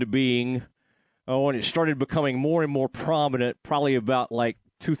came into being, and it started becoming more and more prominent, probably about like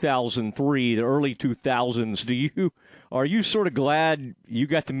 2003, the early 2000s. Are you sort of glad you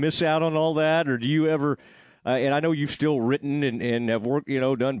got to miss out on all that, or do you ever? And I know you've still written and have worked,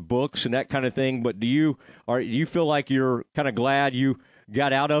 done books and that kind of thing. But do you feel like you're kind of glad you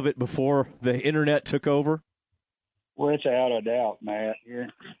got out of it before the internet took over? Without a doubt, Matt.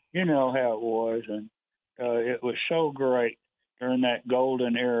 You know how it was, and it was so great during that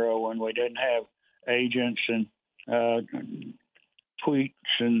golden era when we didn't have agents and tweets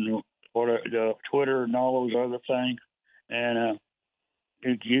and Twitter and all those other things, and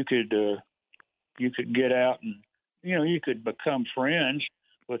you could get out and you could become friends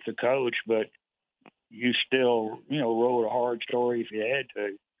with the coach, but you still wrote a hard story if you had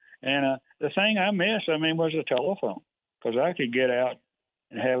to. And the thing I miss, was the telephone, because I could get out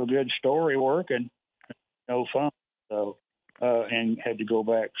and have a good story working, no fun. So, and had to go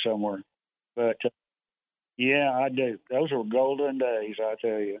back somewhere. But yeah, I do. Those were golden days, I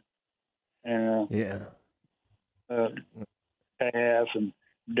tell you. And Taff and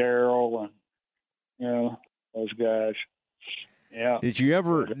Daryl and those guys. Yeah. Did you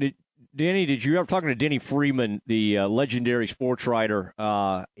ever talking to Denny Freeman, the legendary sports writer,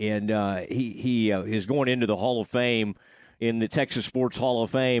 and he is going into the Hall of Fame, in the Texas Sports Hall of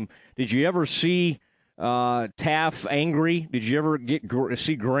Fame. Did you ever see Taff angry? Did you ever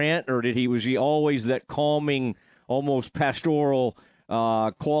see Grant, or was he always that calming, almost pastoral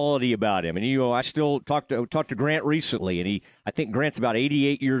quality about him? And I still talked to Grant recently, and I think Grant's about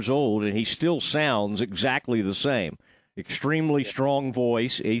 88 years old, and he still sounds exactly the same. Extremely strong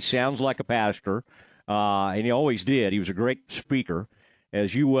voice. He sounds like a pastor, and he always did. He was a great speaker,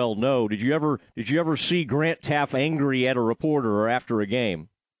 as you well know. Did you ever see Grant Taff angry at a reporter or after a game?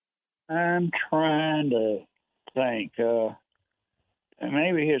 I'm trying to think.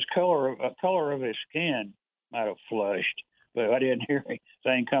 maybe his color of his skin might have flushed, but I didn't hear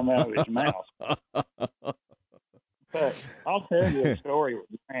anything come out of his mouth. But I'll tell you a story with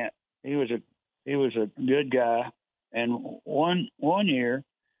Grant. He was a good guy, and one year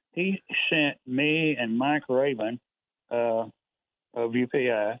he sent me and Mike Raven of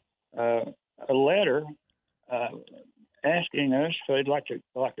UPI a letter asking us if they'd like to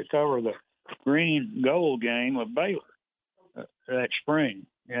cover the green gold game of Baylor that spring.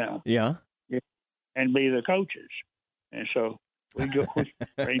 Yeah. And be the coaches. And so we go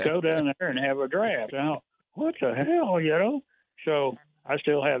down there and have a draft. Now, what the hell, So I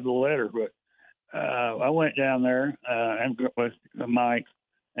still have the letter, but I went down there and with Mike,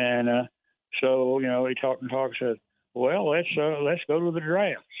 and so he talked, said, "Well, let's go to the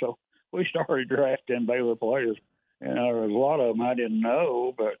draft." So we started drafting Baylor players. There was a lot of them I didn't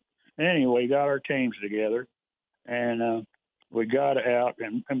know, but anyway, got our teams together, and we got out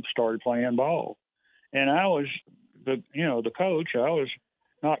and started playing ball. And I was the coach. I was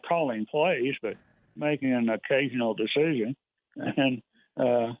not calling plays, but making an occasional decision. And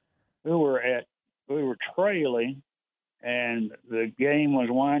we were trailing, and the game was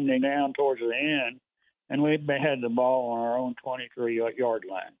winding down towards the end, and we had the ball on our own 23-yard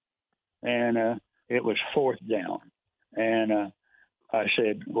line, and it was 4th down. And I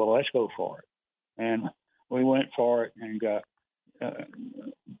said, "Well, let's go for it." And we went for it and got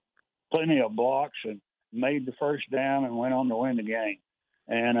plenty of blocks and made the first down and went on to win the game.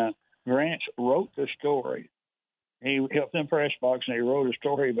 And Grant wrote the story. He helped in press box, and he wrote a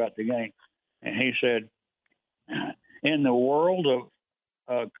story about the game. And he said, in the world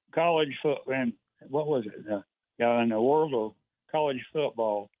of college football, and what was it? In the world of college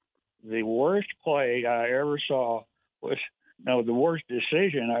football, the worst play I ever saw the worst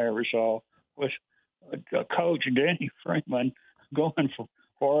decision I ever saw was Coach Denny Freeman going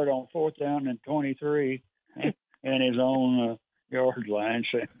for it on 4th down and 23 and his own yard line.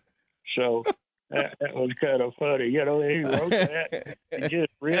 So that was kind of funny. He wrote that and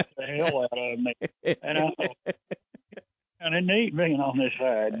just ripped the hell out of me. And I thought, kind of neat being on this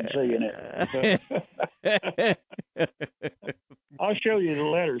side and seeing it. I'll show you the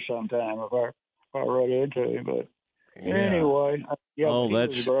letter sometime if I wrote it into him. But anyway,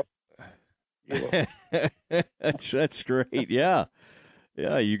 that's great. Yeah,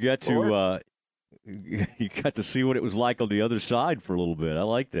 you got to see what it was like on the other side for a little bit. I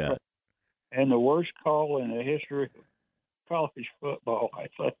like that. And the worst call in the history of college football, I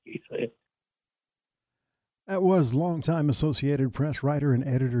think he said. That was longtime Associated Press writer and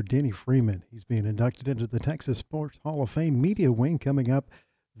editor Denny Freeman. He's being inducted into the Texas Sports Hall of Fame Media Wing coming up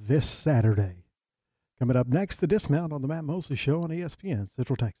this Saturday. Coming up next, the Dismount on the Matt Mosley Show on ESPN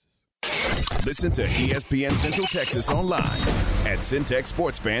Central Texas. Listen to ESPN Central Texas online at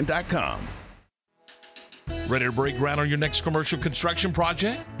syntechsportsfan.com. Ready to break ground on your next commercial construction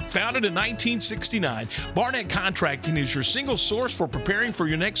project? Founded in 1969, Barnett Contracting is your single source for preparing for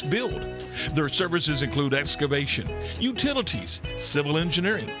your next build. Their services include excavation, utilities, civil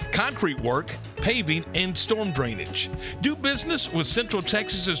engineering, concrete work, paving, and storm drainage. Do business with Central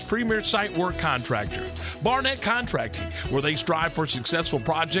Texas's premier site work contractor, Barnett Contracting, where they strive for successful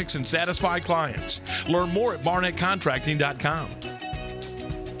projects and satisfied clients. Learn more at barnettcontracting.com.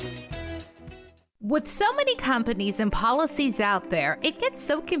 With so many companies and policies out there, it gets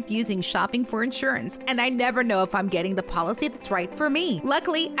so confusing shopping for insurance, and I never know if I'm getting the policy that's right for me.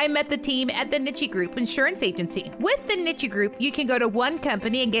 Luckily, I met the team at the Niche Group Insurance Agency. With the Niche Group, you can go to one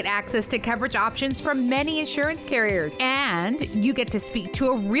company and get access to coverage options from many insurance carriers, and you get to speak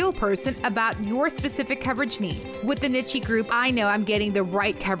to a real person about your specific coverage needs. With the Niche Group, I know I'm getting the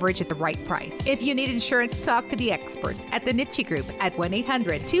right coverage at the right price. If you need insurance, talk to the experts at the Niche Group at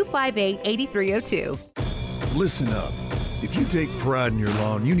 1-800-258-8302. Listen up. If you take pride in your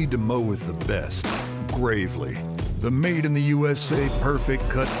lawn, you need to mow with the best. Gravely. The made in the USA perfect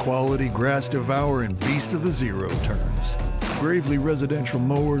cut quality grass devourer and beast of the zero turns. Gravely residential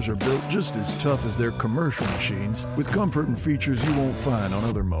mowers are built just as tough as their commercial machines, with comfort and features you won't find on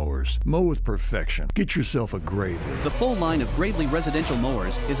other mowers. Mow with perfection. Get yourself a Gravely. The full line of Gravely residential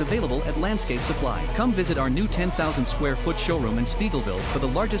mowers is available at Landscape Supply. Come visit our new 10,000 square foot showroom in Spiegelville for the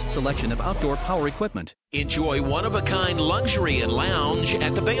largest selection of outdoor power equipment. Enjoy one-of-a-kind luxury and lounge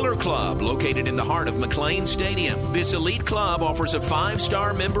at the Baylor Club, located in the heart of McLean Stadium. This elite club offers a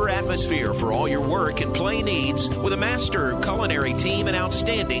 5-star member atmosphere for all your work and play needs, with a master culinary team, and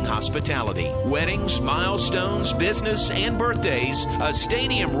outstanding hospitality. Weddings, milestones, business, and birthdays. A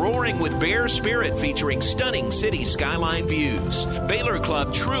stadium roaring with Bear spirit featuring stunning city skyline views. Baylor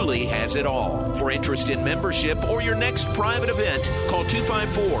Club truly has it all. For interest in membership or your next private event, call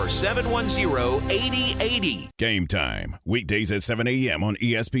 254-710-8080. Game time. Weekdays at 7 a.m. on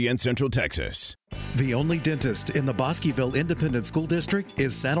ESPN Central Texas. The only dentist in the Bosqueville Independent School District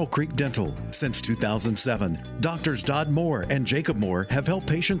is Saddle Creek Dental. Since 2007, Doctors Dodd Moore and Jacob Moore have helped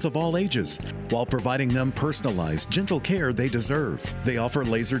patients of all ages while providing them personalized, gentle care they deserve. They offer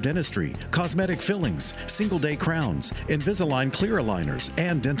laser dentistry, cosmetic fillings, single-day crowns, Invisalign clear aligners,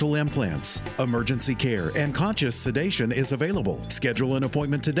 and dental implants. Emergency care and conscious sedation is available. Schedule an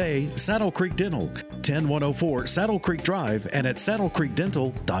appointment today. Saddle Creek Dental, 10104 Saddle Creek Drive, and at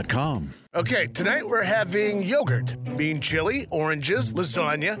saddlecreekdental.com. Okay, tonight we're having yogurt, bean chili, oranges,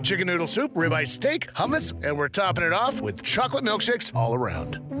 lasagna, chicken noodle soup, ribeye steak, hummus, and we're topping it off with chocolate milkshakes all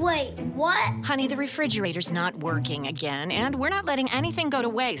around. Wait, what? Honey, the refrigerator's not working again, and we're not letting anything go to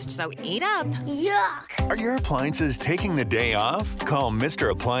waste, so eat up. Yuck! Are your appliances taking the day off? Call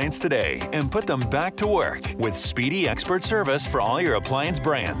Mr. Appliance today and put them back to work with speedy expert service for all your appliance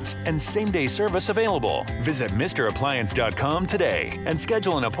brands and same-day service available. Visit MrAppliance.com today and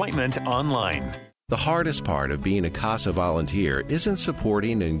schedule an appointment online. The hardest part of being a CASA volunteer isn't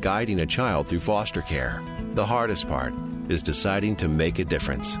supporting and guiding a child through foster care. The hardest part is deciding to make a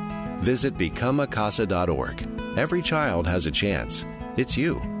difference. Visit becomeacasa.org. Every child has a chance. It's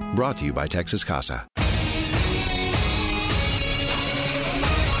you. Brought to you by Texas CASA.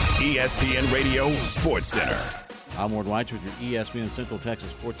 ESPN Radio Sports Center. I'm Ward Weitz with your ESPN Central Texas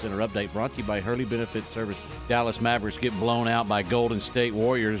Sports Center update, brought to you by Hurley Benefit Services. Dallas Mavericks get blown out by Golden State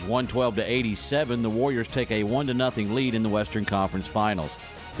Warriors 112-87. The Warriors take a 1-0 lead in the Western Conference Finals.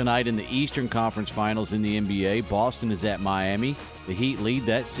 Tonight in the Eastern Conference Finals in the NBA, Boston is at Miami. The Heat lead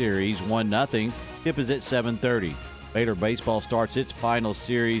that series 1-0. Tip is at 7:30. Baylor baseball starts its final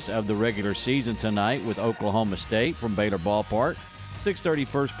series of the regular season tonight with Oklahoma State from Baylor Ballpark. 6:30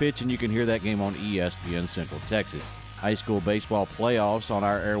 first pitch, and you can hear that game on ESPN Central Texas. High school baseball playoffs on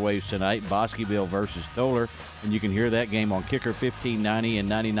our airwaves tonight, Bosqueville versus Toller, and you can hear that game on Kicker 1590 and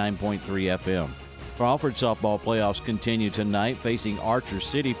 99.3 FM. Crawford softball playoffs continue tonight, facing Archer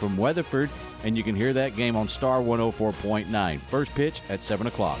City from Weatherford, and you can hear that game on Star 104.9. First pitch at 7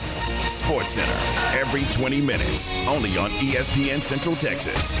 o'clock. Sports Center, every 20 minutes, only on ESPN Central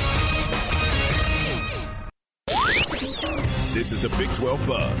Texas. This is the Big 12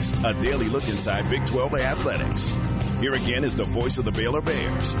 Buzz, a daily look inside Big 12 athletics. Here again is the voice of the Baylor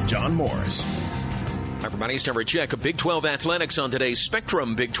Bears, John Morris. Hi, everybody. It's time for a check of Big 12 athletics on today's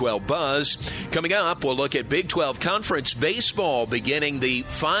Spectrum Big 12 Buzz. Coming up, we'll look at Big 12 Conference baseball beginning the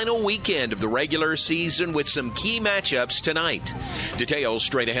final weekend of the regular season with some key matchups tonight. Details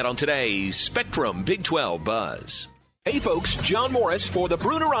straight ahead on today's Spectrum Big 12 Buzz. Hey folks, John Morris for the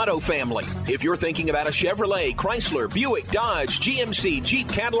Bruner Auto family. If you're thinking about a Chevrolet, Chrysler, Buick, Dodge, GMC, Jeep,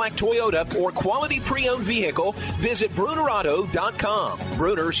 Cadillac, Toyota, or quality pre-owned vehicle, visit BrunerAuto.com.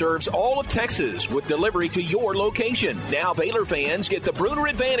 Bruner serves all of Texas with delivery to your location. Now Baylor fans get the Bruner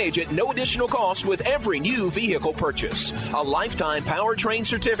Advantage at no additional cost with every new vehicle purchase. A lifetime powertrain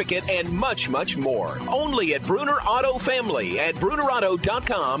certificate and much, much more. Only at Bruner Auto Family at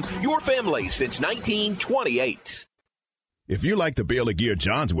BrunerAuto.com, your family since 1928. If you like the Baylor gear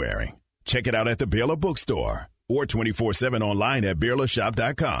John's wearing, check it out at the Baylor Bookstore or 24/7 online at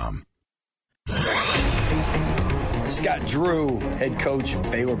BaylorShop.com. Scott Drew, head coach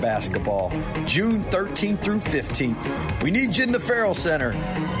of Baylor basketball. June 13th through 15th. We need you in the Farrell Center.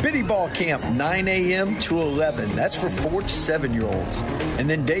 Biddy Ball Camp, 9 a.m. to 11. That's for 4 to 7-year-olds. And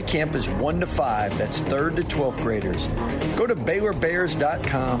then day camp is 1 to 5. That's 3rd to 12th graders. Go to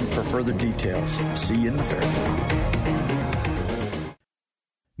BaylorBears.com for further details. See you in the Farrell.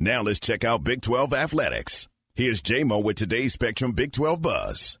 Now let's check out Big 12 athletics. Here's J-Mo with today's Spectrum Big 12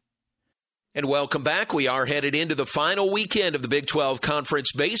 Buzz. And welcome back. We are headed into the final weekend of the Big 12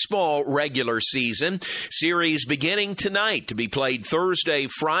 Conference baseball regular season. Series beginning tonight to be played Thursday,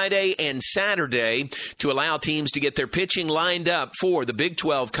 Friday, and Saturday to allow teams to get their pitching lined up for the Big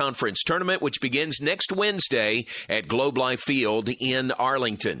 12 Conference tournament, which begins next Wednesday at Globe Life Field in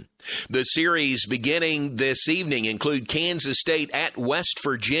Arlington. The series beginning this evening include Kansas State at West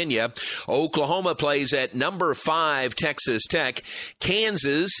Virginia. Oklahoma plays at number 5 Texas Tech.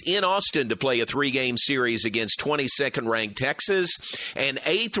 Kansas in Austin to play a 3-game series against 22nd-ranked Texas. And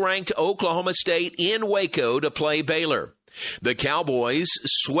 8th-ranked Oklahoma State in Waco to play Baylor. The Cowboys,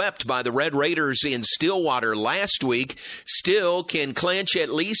 swept by the Red Raiders in Stillwater last week, still can clinch at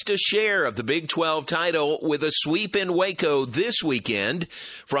least a share of the Big 12 title with a sweep in Waco this weekend.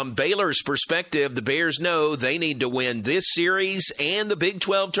 From Baylor's perspective, the Bears know they need to win this series and the Big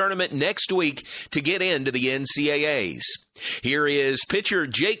 12 tournament next week to get into the NCAAs. Here is pitcher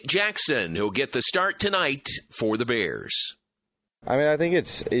Jake Jackson, who'll get the start tonight for the Bears. I mean, I think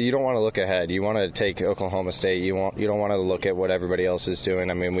you don't want to look ahead. You want to take Oklahoma State. You don't want to look at what everybody else is doing.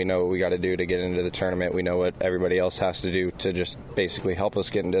 I mean, we know what we got to do to get into the tournament. We know what everybody else has to do to just basically help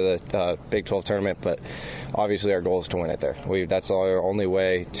us get into the Big 12 tournament. But obviously, our goal is to win it there. That's our only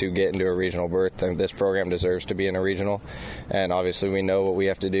way to get into a regional berth. And this program deserves to be in a regional. And obviously, we know what we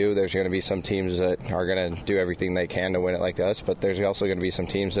have to do. There's going to be some teams that are going to do everything they can to win it like us. But there's also going to be some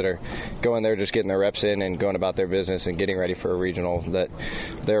teams that are going there just getting their reps in and going about their business and getting ready for a regional that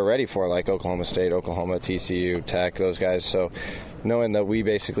they're ready for, like Oklahoma State, Oklahoma, TCU, Tech, those guys. So knowing that we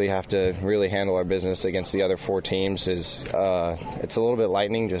basically have to really handle our business against the other four teams is it's a little bit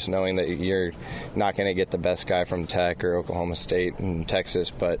lightening, just knowing that you're not going to get the best guy from Tech or Oklahoma State and Texas,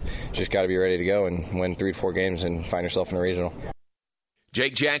 but just got to be ready to go and win 3 to 4 games and find yourself in a regional.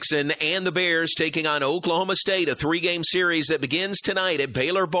 Jake Jackson and the Bears taking on Oklahoma State, a 3-game series that begins tonight at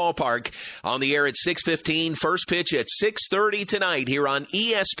Baylor Ballpark. On the air at 6:15, first pitch at 6:30 tonight here on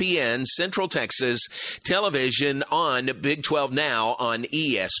ESPN Central Texas Television on Big 12 Now on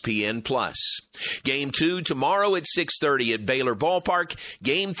ESPN+. Game 2 tomorrow at 6:30 at Baylor Ballpark.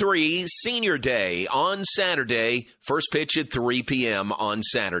 Game 3, Senior Day on Saturday. First pitch at 3 p.m. on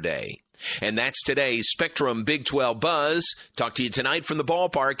Saturday. And that's today's Spectrum Big 12 Buzz. Talk to you tonight from the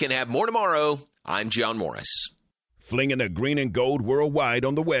ballpark and have more tomorrow. I'm John Morris. Flinging the green and gold worldwide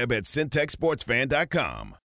on the web at syntechsportsfan.com.